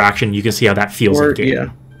that interaction. You can see how that feels in game.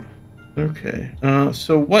 Yeah. Okay.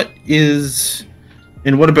 So what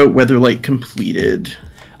about Weatherlight Completed?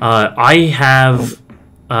 I have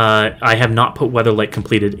not put Weatherlight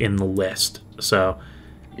Completed in the list. So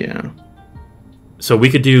yeah. So we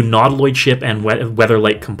could do Nautiloid Ship and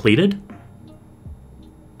Weatherlight Completed.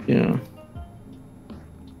 Yeah.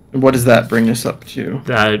 And what does that bring us up to?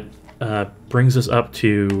 That brings us up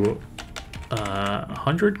to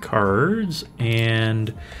 100 cards,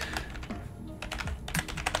 and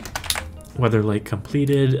Weatherlight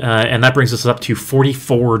Completed, and that brings us up to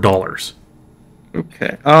 $44.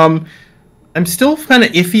 Okay. I'm still kind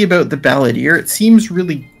of iffy about the Balladeer. It seems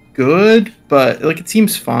really good, but like it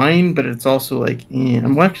seems fine, but it's also like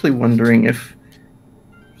I'm actually wondering if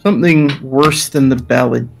something worse than the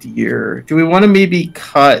Balladeer. Do we want to maybe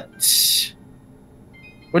cut?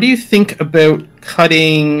 What do you think about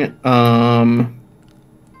cutting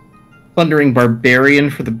Plundering Barbarian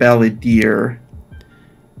for the Balladeer,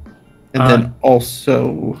 and then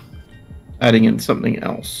also adding in something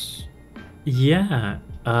else? Yeah,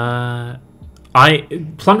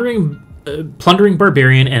 Plundering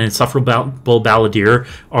Barbarian and Insufferable Balladeer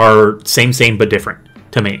are same but different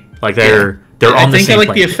to me. Like they're on the same. I think I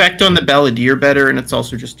like the effect on the Balladeer better, and it's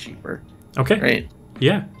also just cheaper. Okay. Right.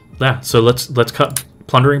 Yeah. So let's cut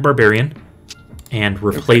Plundering Barbarian and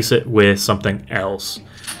replace it with something else.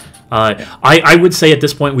 I would say at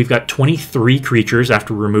this point we've got 23 creatures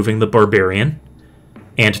after removing the Barbarian,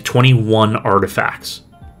 and 21 artifacts.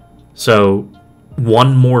 So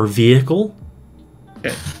one more vehicle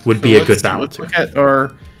would be a good balance. Let's look at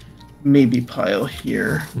our maybe pile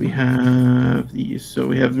here. We have these. So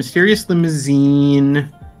we have Mysterious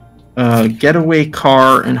Limousine, Getaway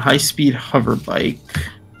Car, and High Speed Hover Bike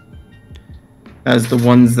as the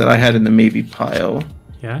ones that I had in the maybe pile.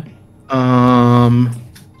 Yeah.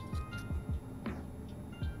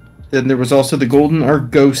 Then there was also the Golden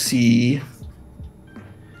Argosy,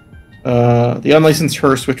 the Unlicensed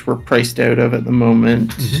Hearse, which we're priced out of at the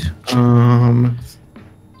moment.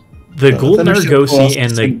 The Golden Argosy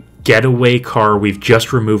and the Getaway Car, we've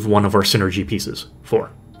just removed one of our synergy pieces for.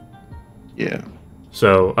 Yeah.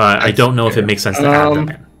 So I don't know if it makes sense to add them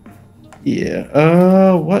in.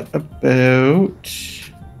 Yeah. What about...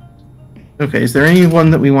 Okay, is there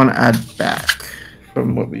anyone that we want to add back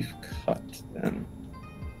from what we've cut then?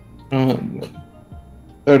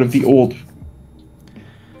 Out of the old...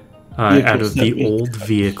 out of the old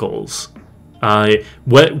vehicles.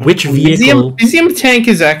 Which vehicle? Mizium Tank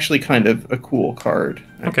is actually kind of a cool card.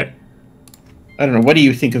 Okay. I don't know. What do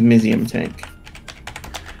you think of Mizium Tank?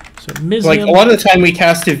 So Mizium... Like a lot of the time, we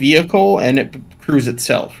cast a vehicle and it crews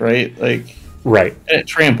itself, right? Like right. And it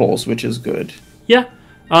tramples, which is good. Yeah.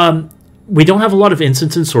 We don't have a lot of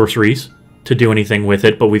instants and sorceries to do anything with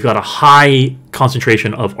it, but we've got a high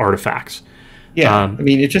concentration of artifacts. Yeah. I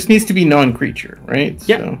mean, it just needs to be non-creature, right?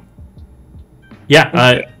 Yeah. So. Yeah.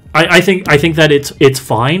 Okay. I think that it's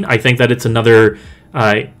fine. I think that it's another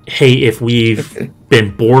hey, if we've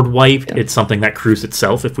been board wiped, it's something that crews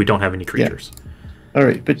itself if we don't have any creatures. Yeah. All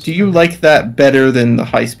right, but do you like that better than the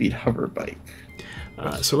High Speed Hover Bike?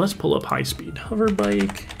 So let's pull up High Speed Hover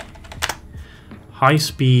Bike. High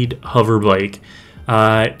Speed Hover Bike.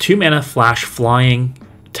 2 mana, flash, flying,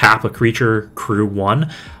 tap a creature, crew 1.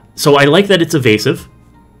 So I like that it's evasive.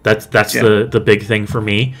 That's the big thing for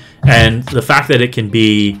me. And the fact that it can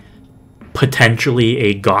be potentially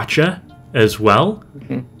a gotcha as well,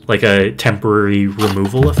 like a temporary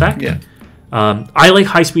removal effect. Yeah. I like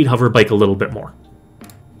High Speed Hover Bike a little bit more.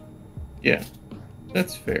 Yeah,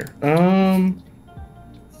 that's fair.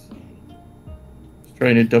 Just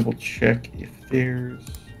trying to double check if there's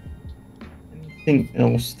anything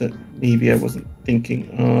else that maybe I wasn't thinking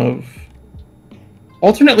of.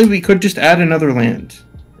 Alternately, we could just add another land,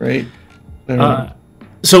 right?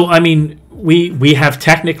 So, I mean, we have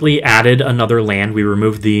technically added another land. We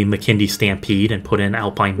removed the McKinley Stampede and put in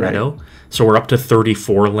Alpine Meadow. So we're up to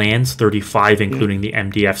 34 lands, 35 including the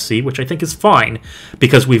MDFC, which I think is fine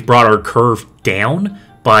because we've brought our curve down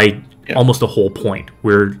by almost a whole point.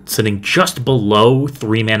 We're sitting just below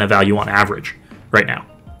 3 mana value on average right now.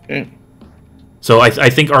 Okay. So I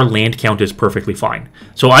think our land count is perfectly fine.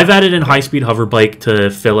 So I've added in High-Speed Hoverbike to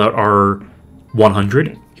fill out our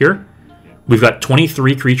 100 here. We've got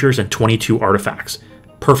 23 creatures and 22 artifacts.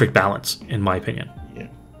 Perfect balance, in my opinion. Yeah,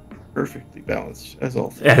 perfectly balanced, as all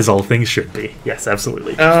things. As all things should be. Yes,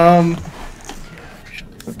 absolutely.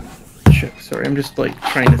 Check. Sorry, I'm just like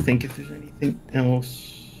trying to think if there's anything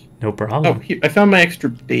else. No problem. Oh, here, I found my extra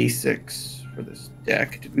basics for this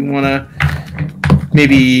deck. Did we want to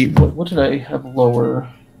maybe... What did I have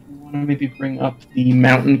lower? Do we want to maybe bring up the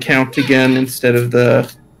mountain count again instead of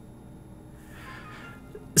the...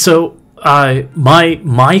 So,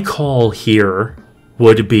 my call here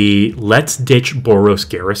would be let's ditch Boros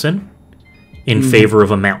Garrison in favor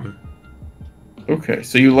of a mountain. Okay,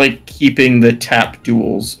 so you like keeping the tap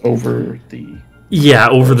duels over the... Yeah,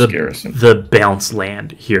 over Garrison. the bounce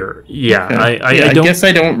land here. Yeah, okay. I guess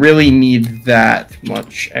I don't really need that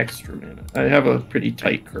much extra mana. I have a pretty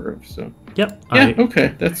tight curve, so... Yep. Yeah,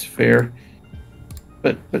 okay, that's fair.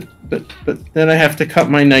 But then I have to cut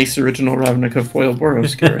my nice original Ravnica foil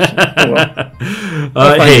Boros Garrison. Oh, well.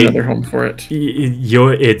 I'll find another home for it.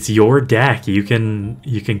 It's your deck. You can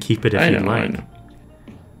keep it if you like.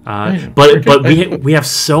 But we have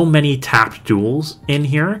so many tapped duels in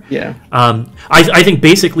here. Yeah. I think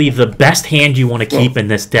basically the best hand you want to keep in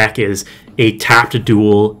this deck is a tapped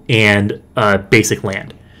duel and a basic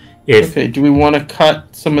land. Okay. Do we want to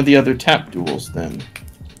cut some of the other tapped duels then?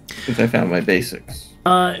 Since I found my basics.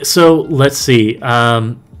 So let's see.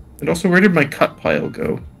 And also, where did my cut pile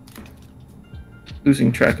go?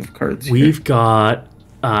 Losing track of cards. We've got.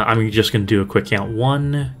 I'm just going to do a quick count.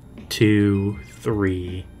 1, 2,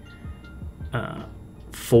 3,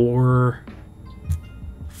 4,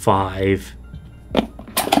 5.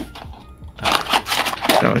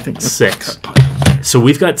 No, I think 6. So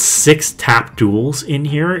we've got 6 tap duels in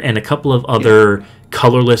here, and a couple of other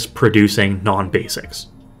colorless producing non-basics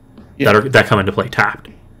that come into play tapped.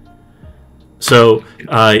 So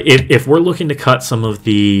if we're looking to cut some of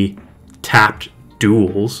the tapped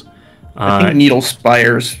duels, I think Needle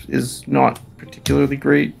Spires is not particularly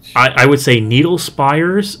great. I would say Needle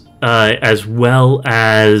Spires, as well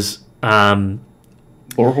as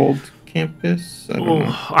Lorehold Campus.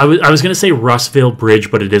 I was going to say Rustvale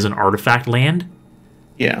Bridge, but it is an artifact land.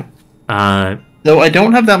 Yeah. Though I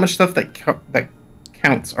don't have that much stuff that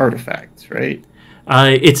counts artifacts, right?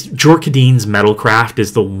 It's Jorkadine's Metalcraft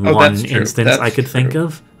is the one instance I could think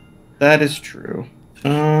of. That is true.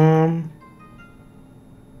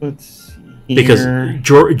 Let's see here. Because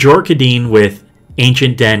Jorkadine with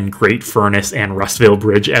Ancient Den, Great Furnace, and Rustvale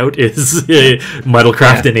Bridge out is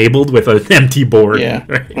Metalcraft enabled with an empty board. Yeah.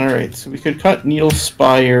 Right? All right. So we could cut Needle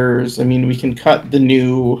Spires. I mean, we can cut the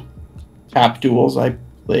new tap duels I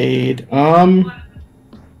played. Do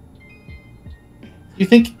you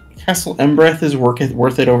think Castle Embreth is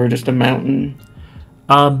worth it over just a mountain?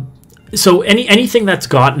 So anything that's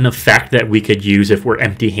got an effect that we could use if we're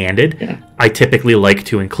empty-handed, I typically like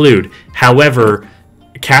to include. However,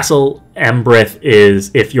 Castle Embreth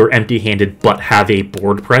is if you're empty-handed but have a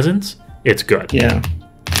board presence, it's good. Yeah.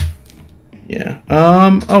 Yeah.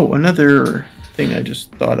 Oh, another thing I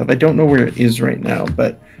just thought of. I don't know where it is right now,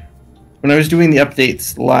 but when I was doing the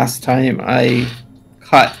updates last time, I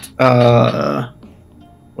cut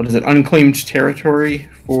Unclaimed Territory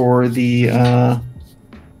for the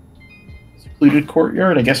Secluded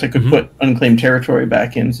Courtyard. I guess I could put Unclaimed Territory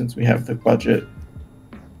back in since we have the budget.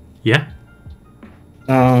 Yeah.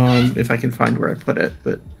 If I can find where I put it,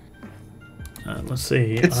 but let's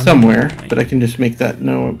see. It's somewhere, but I can just make that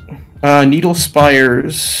note. Needle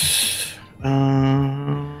Spires.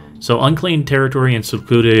 So Unclaimed Territory and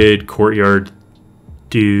Secluded Courtyard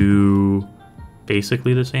do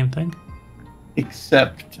basically the same thing?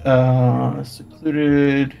 Except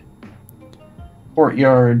Secluded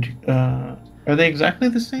Courtyard, are they exactly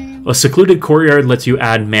the same? A Secluded Courtyard lets you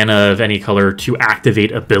add mana of any color to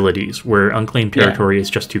activate abilities, where Unclaimed Territory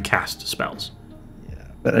is just to cast spells. Yeah,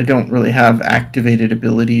 but I don't really have activated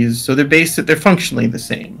abilities, so they're functionally the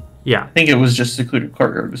same. Yeah. I think it was just Secluded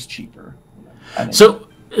Courtyard was cheaper.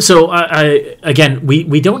 So again,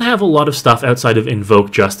 we don't have a lot of stuff outside of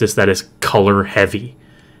Invoke Justice that is color heavy.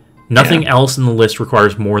 Nothing else in the list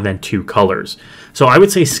requires more than 2 colors. So I would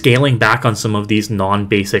say scaling back on some of these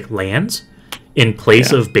non-basic lands in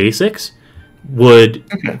place of basics would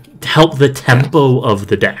help the tempo of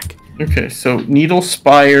the deck. Okay, so Needle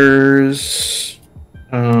Spires.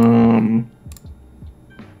 Do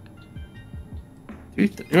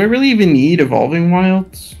I really even need Evolving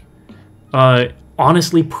Wilds?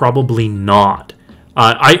 Honestly, probably not.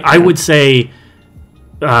 I would say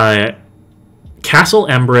Castle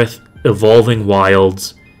Embereth, Evolving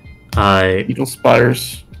Wilds, Needle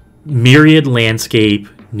Spires, Myriad Landscape,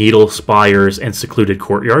 Needle Spires, and Secluded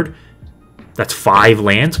Courtyard. That's 5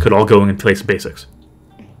 lands, could all go in place of basics.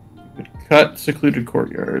 Cut Secluded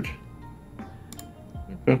Courtyard.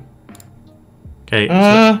 Okay.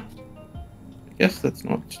 I guess that's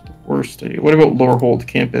not the worst idea. What about Lorehold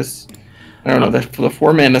Campus? I don't know. The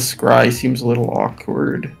 4-mana Scry seems a little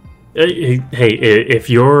awkward. Hey, if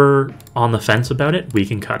you're on the fence about it, we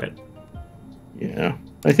can cut it. Yeah.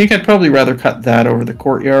 I think I'd probably rather cut that over the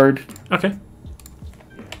Courtyard. Okay.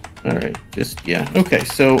 Alright, Okay,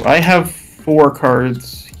 so I have 4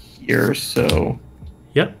 cards here, so...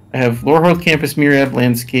 Yep. I have Lorehold Campus, Myriad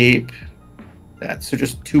Landscape. So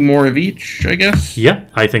just 2 more of each, I guess? Yeah,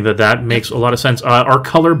 I think that makes a lot of sense. Our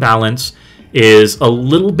color balance is a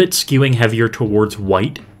little bit skewing heavier towards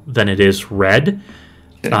white than it is red.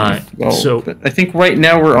 So I think right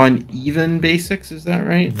now we're on even basics, is that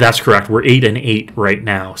right? That's correct. We're 8 and 8 right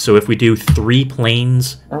now. So if we do 3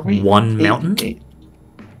 plains, 1 mountain.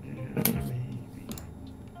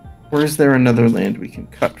 Or is there another land we can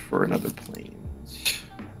cut for another plains?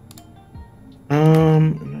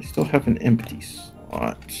 And I still have an empty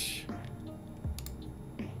slot.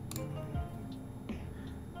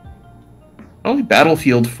 Probably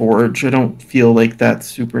Battlefield Forge. I don't feel like that's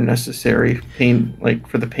super necessary.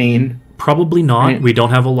 For the pain. Probably not. Right. We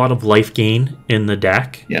don't have a lot of life gain in the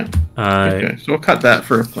deck. Yeah. Okay, so we'll cut that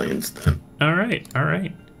for a plains then. All right.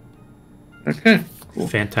 Okay. Cool.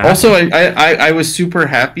 Fantastic. Also, I was super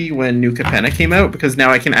happy when New Capenna came out because now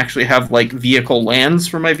I can actually have like vehicle lands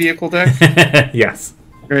for my vehicle deck. Yes.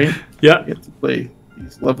 Right? Yeah. You get to play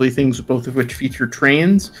these lovely things, both of which feature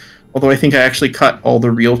trains. Although I think I actually cut all the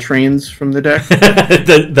real trains from the deck.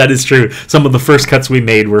 that is true. Some of the first cuts we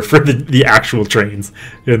made were for the actual trains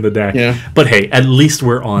in the deck. Yeah. But hey, at least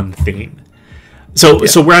we're on theme. So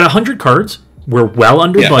we're at 100 cards. We're well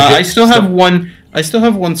under budget. I still have one. I still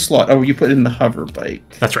have one slot. Oh, you put in the hover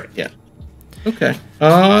bike. That's right. Yeah. Okay.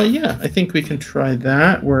 Yeah, I think we can try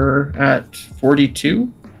that. We're at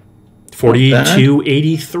 42.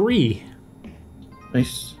 42.83.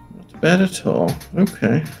 Nice. Not bad at all.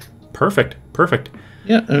 Okay. Perfect.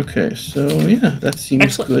 Yeah, okay. So, yeah, that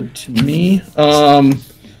seems good to me. Oh,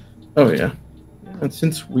 yeah. And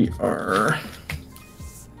since we are...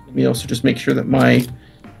 Let me also just make sure that my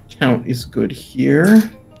count is good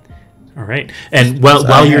here. All right. And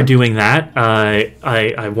while you're doing that,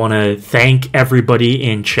 I want to thank everybody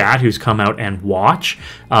in chat who's come out and watch.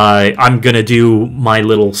 I'm going to do my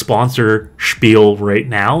little sponsor spiel right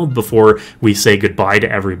now before we say goodbye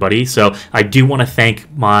to everybody. So I do want to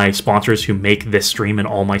thank my sponsors who make this stream and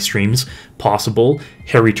all my streams possible.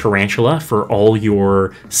 Harry Tarantula for all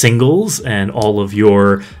your singles and all of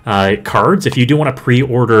your cards. If you do want to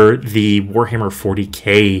pre-order the Warhammer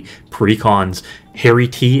 40k precons, Harry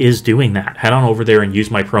T is doing that. Head on over there and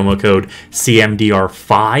use my promo code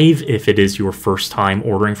CMDR5 if it is your first time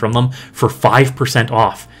ordering from them for 5%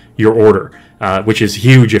 off your order, which is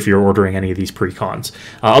huge if you're ordering any of these precons.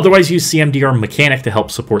 Otherwise, use CMDR Mechanic to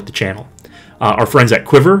help support the channel. Our friends at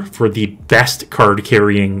Quiver for the best card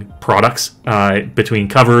carrying products between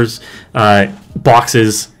covers,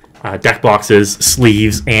 boxes, deck boxes,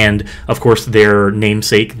 sleeves, and of course their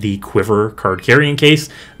namesake, the Quiver card carrying case,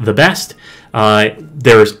 the best.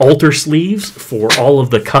 There's altar sleeves for all of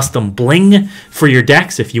the custom bling for your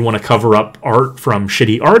decks if you want to cover up art from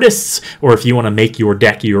shitty artists, or if you want to make your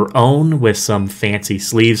deck your own with some fancy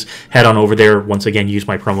sleeves. Head on over there. Once again, use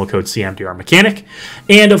my promo code CMDR Mechanic.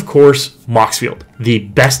 And of course, Moxfield, the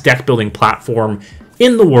best deck building platform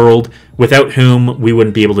in the world, without whom we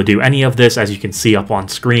wouldn't be able to do any of this. As you can see up on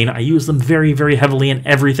screen, I use them very, very heavily in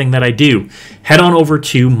everything that I do. Head on over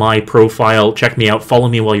to my profile, check me out, follow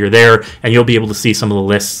me while you're there, and you'll be able to see some of the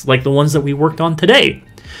lists like the ones that we worked on today.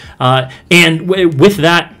 And with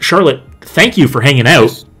that, Charlotte, thank you for hanging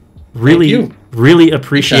out. Really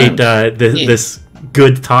appreciate this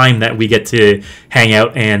good time that we get to hang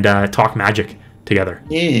out and talk Magic together.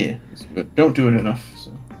 Yeah, don't do it enough.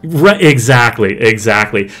 Right,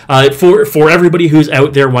 exactly. For everybody who's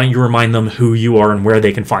out there, why don't you remind them who you are and where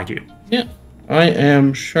they can find you? Yeah, I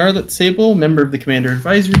am Charlotte Sable, member of the Commander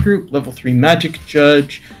Advisory Group, level 3 Magic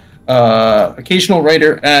Judge, occasional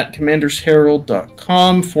writer at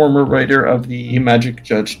commandersherald.com, former writer of the Magic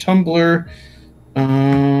Judge Tumblr.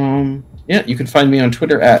 yeah, you can find me on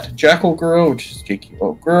Twitter at JackalGirl, which is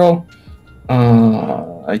JQO Girl.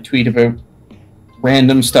 I tweet about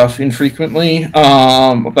random stuff infrequently,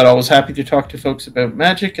 but always happy to talk to folks about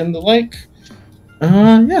Magic and the like.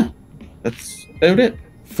 Yeah, that's about it.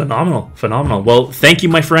 Phenomenal. Well, thank you,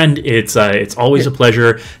 my friend. It's always a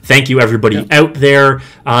pleasure. Thank you, everybody out there.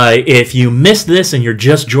 If you missed this and you're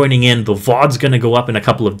just joining in, the VOD's going to go up in a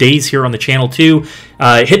couple of days here on the channel too.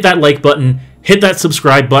 Hit that like button, hit that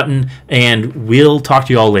subscribe button, and we'll talk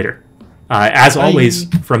to you all later. As always,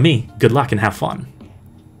 from me, good luck and have fun.